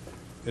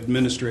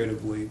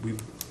 administratively,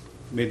 we've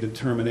made the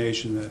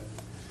determination that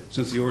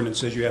since the ordinance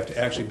says you have to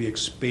actually be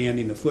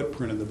expanding the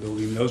footprint of the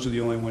building, those are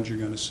the only ones you're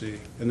going to see.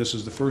 And this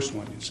is the first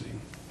one you see.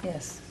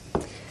 Yes.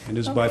 And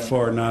this is by Okay.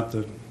 far not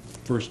the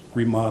first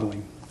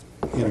remodeling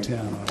in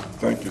town.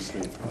 Thank you,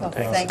 Steve. Well,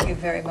 Thanks. thank you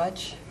very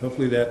much.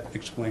 Hopefully that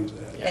explains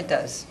that. It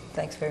does.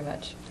 Thanks very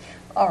much.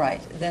 All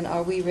right, then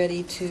are we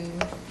ready to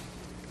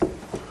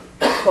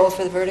call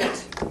for the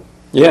verdict?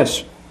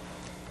 Yes,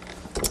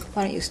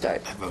 Why don't you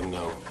start? I vote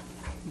no.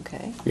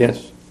 Okay,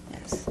 yes.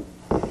 yes.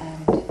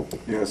 And,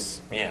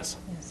 Yes. Yes.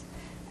 yes.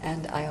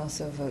 And I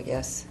also vote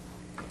yes.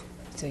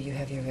 So you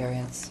have your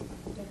variance.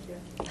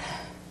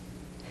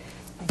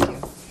 Thank you.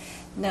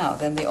 Now,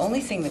 then, the only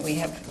thing that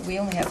we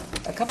only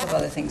have a couple of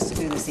other things to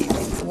do this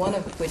evening, one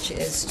of which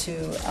is to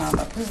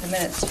approve the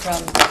minutes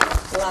from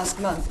last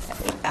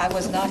month. I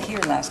was not here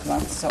last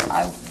month, so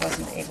I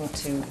wasn't able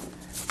to,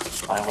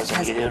 I wasn't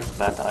Has- either,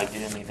 but I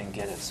didn't even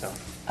get it, so.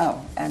 oh,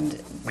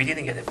 and We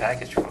didn't get a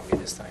package from you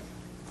this time.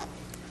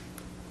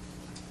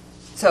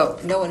 so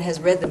no one has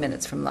read the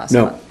minutes from last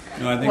No. month?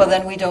 No, I think- Well,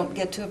 then we don't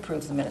get to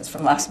approve the minutes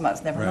from last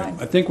month, never Right. mind.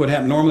 I think what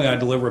happened, normally I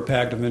deliver a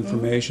packet of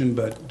information,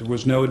 but there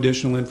was no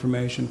additional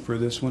information for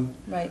this one.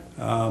 Right.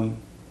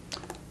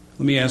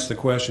 Let me ask the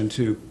question,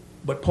 too.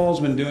 What Paul's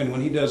been doing,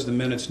 when he does the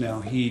minutes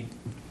now, he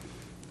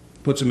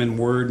puts them in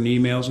Word and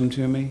emails them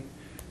to me.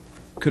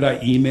 Could I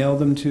email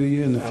them to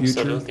you in the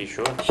future? Absolutely,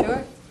 sure.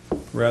 Sure?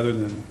 Rather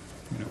than,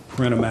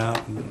 print them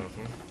out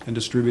and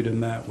distribute them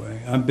that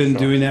way. I've been Sure.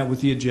 doing that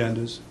with the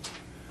agendas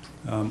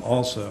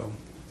also.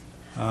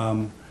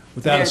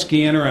 Without There- a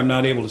scanner, I'm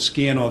not able to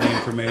scan all the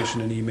information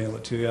and email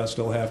it to you. I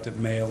still have to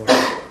mail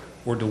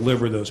or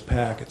deliver those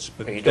packets.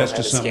 But You don't that's have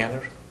a just something.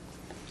 scanner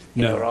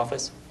in No. your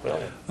office?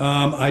 Really?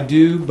 I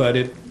do, but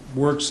it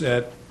works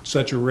at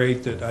such a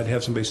rate that I'd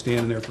have somebody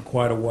standing there for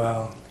quite a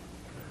while.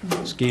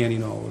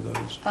 scanning all of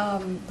those.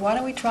 Why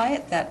don't we try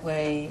it that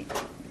way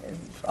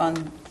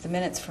on the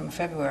minutes from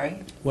February?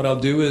 What I'll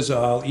do is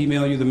I'll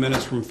email you the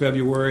minutes from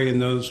February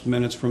and those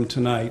minutes from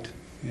tonight,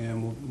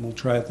 and we'll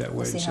try it that way.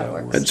 We'll see to how it it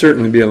works. That'd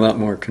certainly be a lot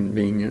more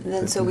convenient. And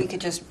then so we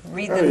could just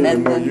read I them didn't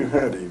and even know you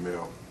then... had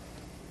email.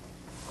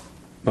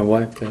 My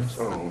wife does.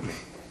 Oh,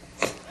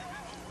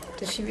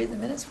 Does she read the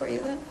minutes for you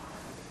then?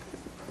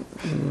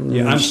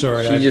 Yeah, I'm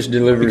sorry. She just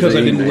delivers Because I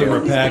an didn't email.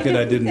 deliver a packet,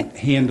 I didn't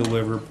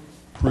hand-deliver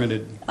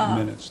printed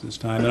minutes this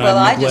time. and Well,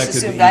 I just neglected the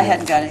assumed I email.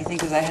 hadn't got anything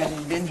because I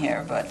hadn't been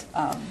here, but,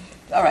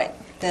 all right,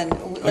 then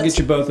I'll get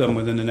you both of them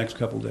within the next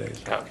couple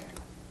days. Okay.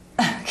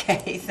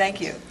 Okay,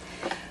 thank you.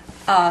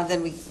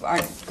 Then we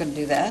aren't going to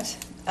do that.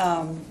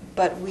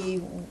 But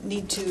we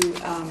need to,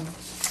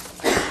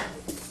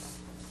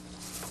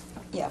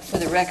 for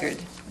the record,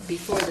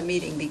 before the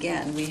meeting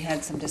began, we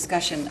had some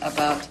discussion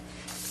about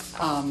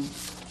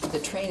the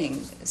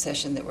training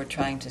session that we're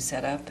trying to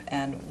set up,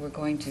 and we're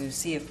going to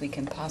see if we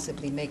can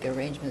possibly make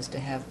arrangements to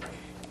have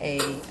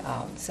a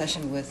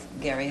session with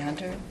Gary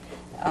Hunter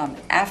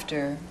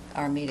after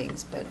our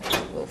meetings, but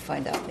we'll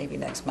find out maybe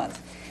next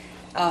month.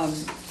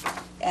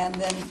 And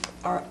then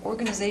our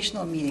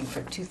organizational meeting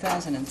for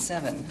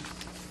 2007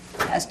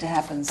 has to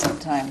happen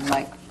sometime,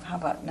 like, how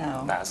about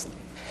now?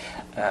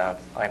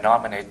 I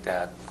nominate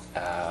that,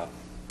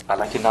 I'd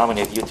like to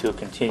nominate you to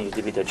continue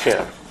to be the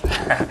chair,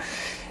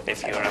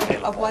 if you're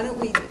available. Why don't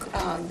we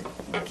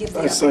give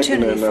the I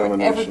second that opportunity for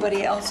nomination.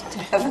 everybody else to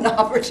have an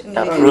opportunity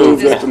to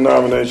Approved. do That the this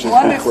nominations be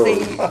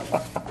wonderfully. closed.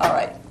 All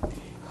right.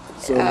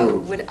 So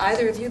moved. Would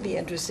either of you be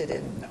interested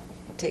in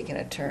taking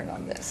a turn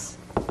on this?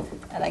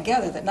 And I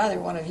gather that neither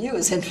one of you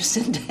is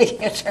interested in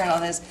taking a turn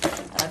on this,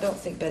 and I don't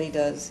think Betty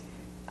does.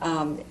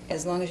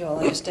 As long as you all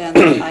understand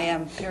that I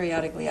am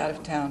periodically out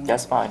of town.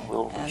 That's fine,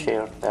 we'll And-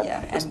 share that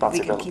Yeah, and we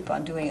responsibility. can keep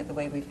on doing it the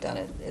way we've done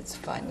it. It's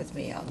fine with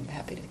me. I'm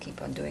happy to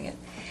keep on doing it.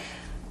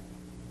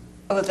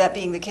 With that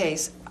being the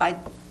case, I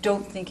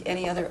don't think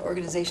any other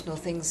organizational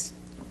things,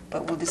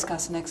 but we'll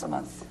discuss next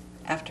month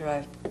after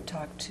I've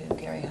talked to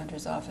Gary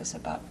Hunter's office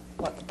about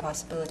what the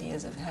possibility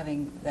is of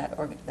having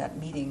that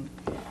meeting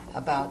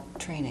about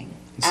training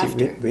See,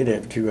 after. we'd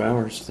have 2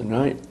 hours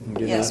tonight and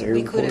get out Yes, of here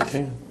we before could have,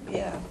 10.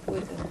 yeah,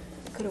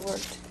 could have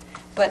worked.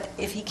 But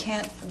if he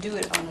can't do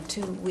it on a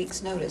 2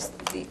 weeks' notice,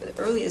 the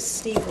earliest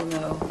Steve will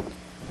know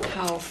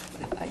how,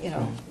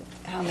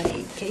 how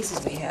many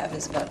cases we have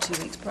is about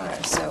 2 weeks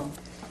prior, so,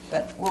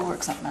 but we'll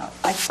work something out.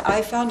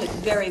 I found it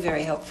very,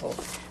 very helpful.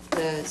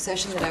 The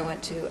session that I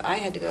went to, I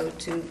had to go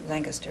to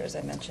Lancaster, as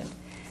I mentioned,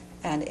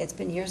 and it's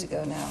been years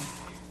ago now.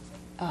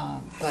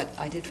 But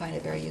I did find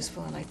it very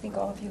useful, and I think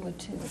all of you would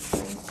too. It's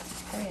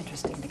very, very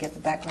interesting to get the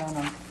background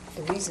on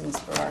the reasons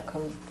for our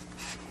code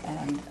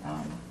and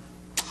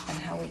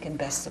how we can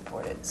best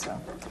support it. So,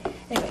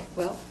 anyway,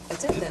 well,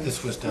 that's it then.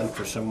 This was done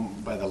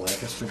by the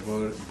Lancaster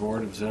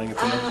Board of Zoning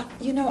Appeals?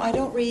 I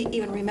don't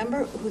even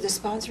remember who the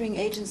sponsoring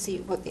agency,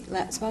 what the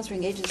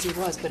sponsoring agency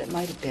was, but it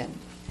might have been.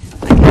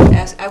 I can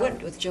ask. I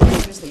went with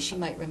Joanne Grizzly. She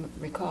might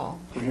recall.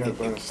 We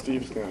have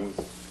Steve's got his.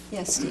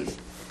 Yes, Steve.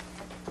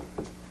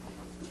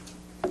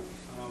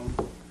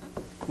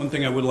 One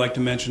thing I would like to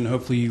mention,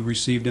 hopefully you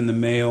received in the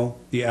mail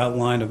the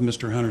outline of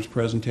Mr. Hunter's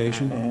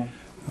presentation.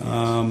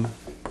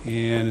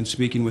 And in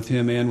speaking with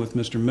him and with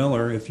Mr.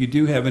 Miller, if you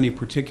do have any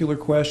particular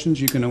questions,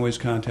 you can always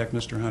contact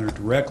Mr. Hunter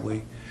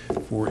directly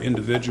for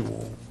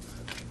individual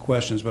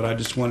questions. But I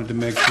just wanted to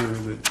make sure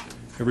that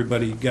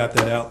everybody got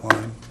that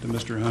outline that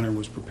Mr. Hunter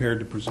was prepared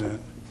to present.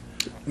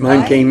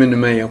 Mine came in the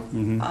mail.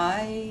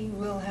 I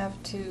will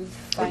have to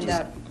find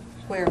out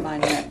where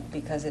mine went,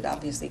 because it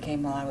obviously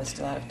came while I was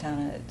still out of town,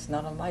 and it's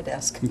not on my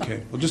desk.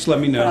 Okay, well, just let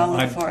me know. But I'll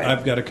look for it.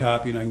 I've got a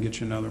copy, and I can get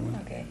you another one.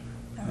 Okay.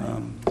 All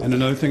right. And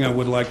another thing I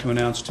would like to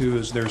announce, too,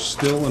 is there's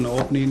still an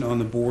opening on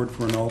the board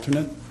for an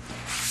alternate.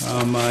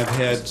 I've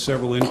had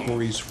several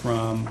inquiries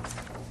from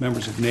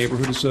members of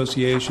neighborhood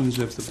associations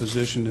if the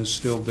position is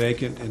still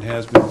vacant. It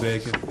has been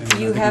vacant. and I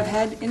You think have it-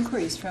 had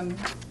inquiries from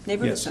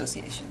neighborhood Yes.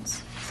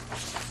 associations.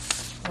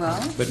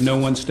 Well, But no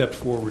one stepped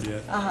forward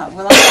yet.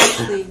 well, I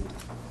actually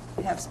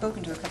have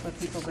spoken to a couple of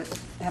people, but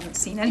haven't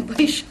seen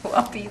anybody show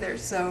up either,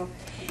 so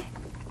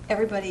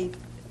everybody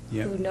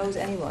Yep. who knows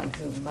anyone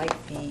who might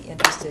be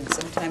interested,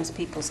 sometimes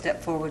people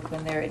step forward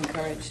when they're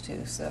encouraged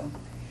to, so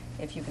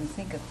if you can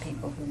think of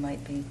people who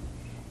might be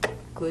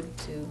good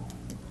to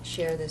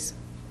share this.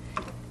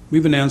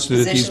 We've announced it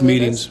at these Position with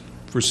meetings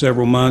for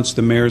several months.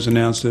 The mayor's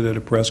announced it at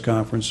a press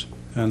conference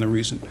in the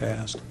recent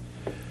past.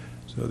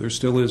 So there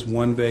still is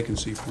one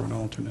vacancy for an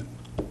alternate.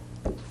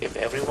 If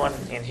everyone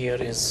in here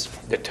is,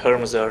 the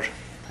terms are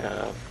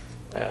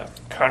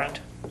current,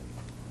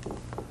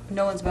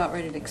 No one's about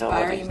ready to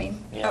expire, Nobody. you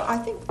mean? Yeah. Oh, I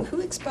think, who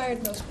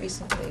expired most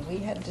recently? We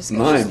had a discussion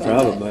Mine, about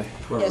that. probably.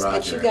 Poor Yes, but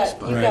Roger you got,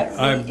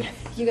 expired.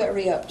 you got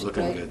re-upped,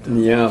 Looking right? good,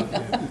 though.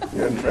 Yeah,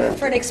 You're in traffic.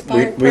 For an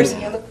expired We-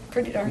 person, you look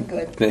pretty darn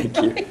good. thank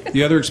you.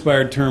 The other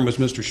expired term was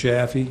Mr.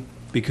 Shaffey,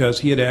 because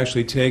he had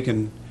actually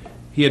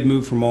he had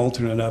moved from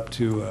alternate up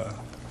to a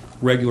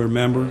regular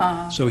member.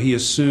 Uh-huh. So he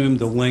assumed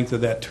the length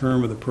of that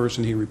term of the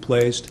person he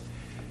replaced.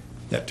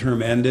 That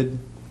term ended,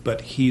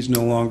 but he's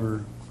no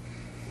longer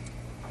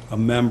a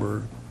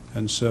member,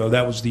 and so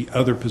that was the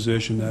other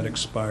position that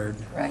expired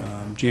Right.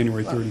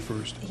 January Well,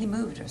 31st. He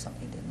moved or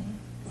something, didn't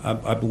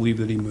he? I believe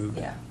that he moved.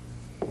 Yeah.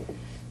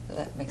 So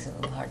that makes it a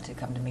little hard to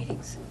come to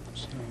meetings.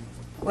 So,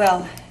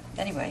 Well,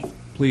 anyway.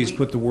 please we-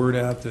 put the word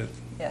out that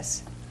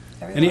Yes.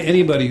 Everyone-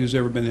 anybody who's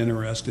ever been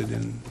interested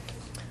in,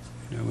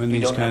 in We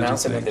these don't kinds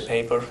announce of it in the things.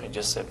 paper, it's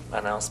just an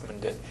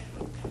announcement that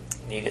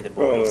needed the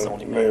board Well, of the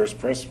zoning. mayor's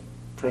press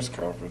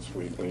conference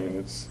weekly, and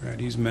it's, Right,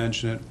 he's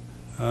mentioned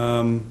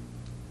it.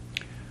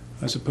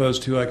 I suppose,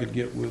 too, I could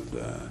get with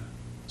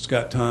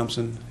Scott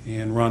Thompson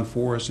and Ron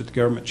Forrest at the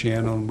government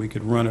channel, and we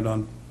could run it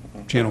on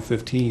Channel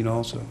 15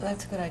 also.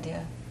 That's a good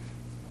idea.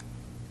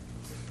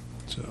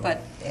 So,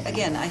 But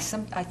again, I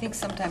think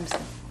sometimes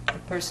the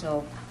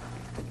personal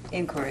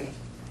inquiry,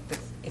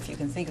 if you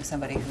can think of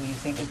somebody who you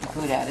think would be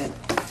good at it,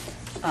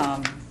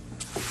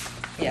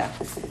 yeah,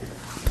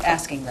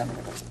 asking them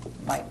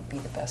might be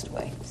the best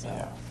way, so.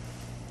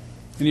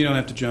 and you don't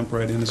have to jump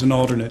right in. As an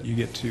alternate, you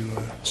get to,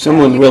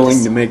 Someone You willing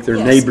just- to make their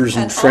yes, neighbors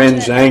an and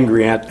friends alternate-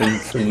 angry at them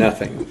for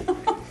nothing.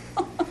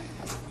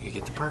 You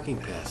get the parking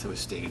pass. It was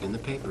stated in the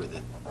paper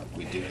that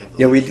we do have the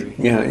Yeah,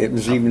 luxury. it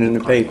was even in the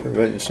paper,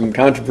 but some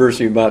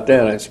controversy about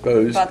that, I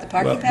suppose. About the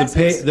well, parking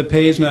passes? the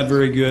pay's not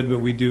very good, but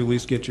we do at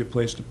least get you a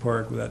place to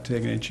park without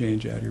taking any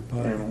change out of your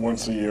pocket. and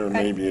once a year,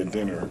 maybe a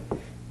dinner.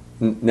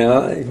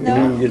 No, you No,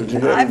 didn't get Did you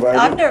to- get I've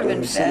invited never to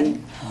been the fed. city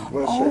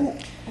last Oh, year?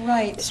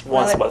 right. It's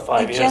once about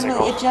 5 years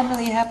ago. It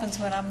generally happens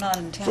when I'm not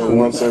in So town.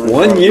 once every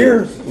One 5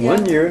 year, years.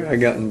 one Yeah. year I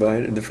got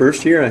invited, the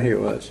first year I think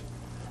it was,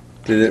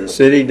 to the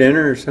city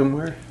dinner or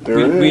somewhere. There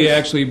it We is.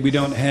 actually, we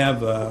don't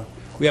have,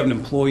 we have an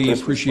employee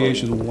Christmas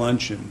appreciation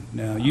luncheon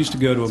now. It used to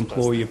go to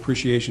employee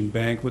appreciation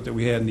banquet that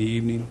we had in the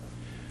evening.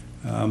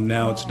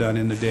 Now it's done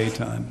in the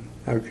daytime.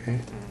 Okay.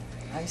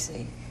 I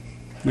see.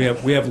 We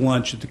have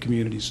lunch at the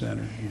community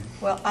center.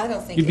 Well, I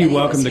don't think You'd be any of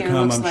us welcome to here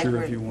come, looks I'm like sure,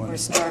 we're- if you wanted. We're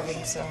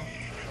starving, so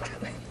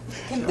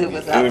can live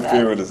without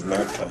Interfere that. with his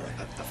nap time.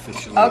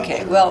 Officially Okay,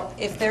 adjourned. well,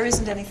 if there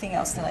isn't anything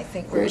else, then I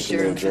think we're Motion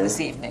to adjourned for this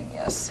adjourn. evening,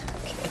 yes.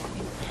 Okay.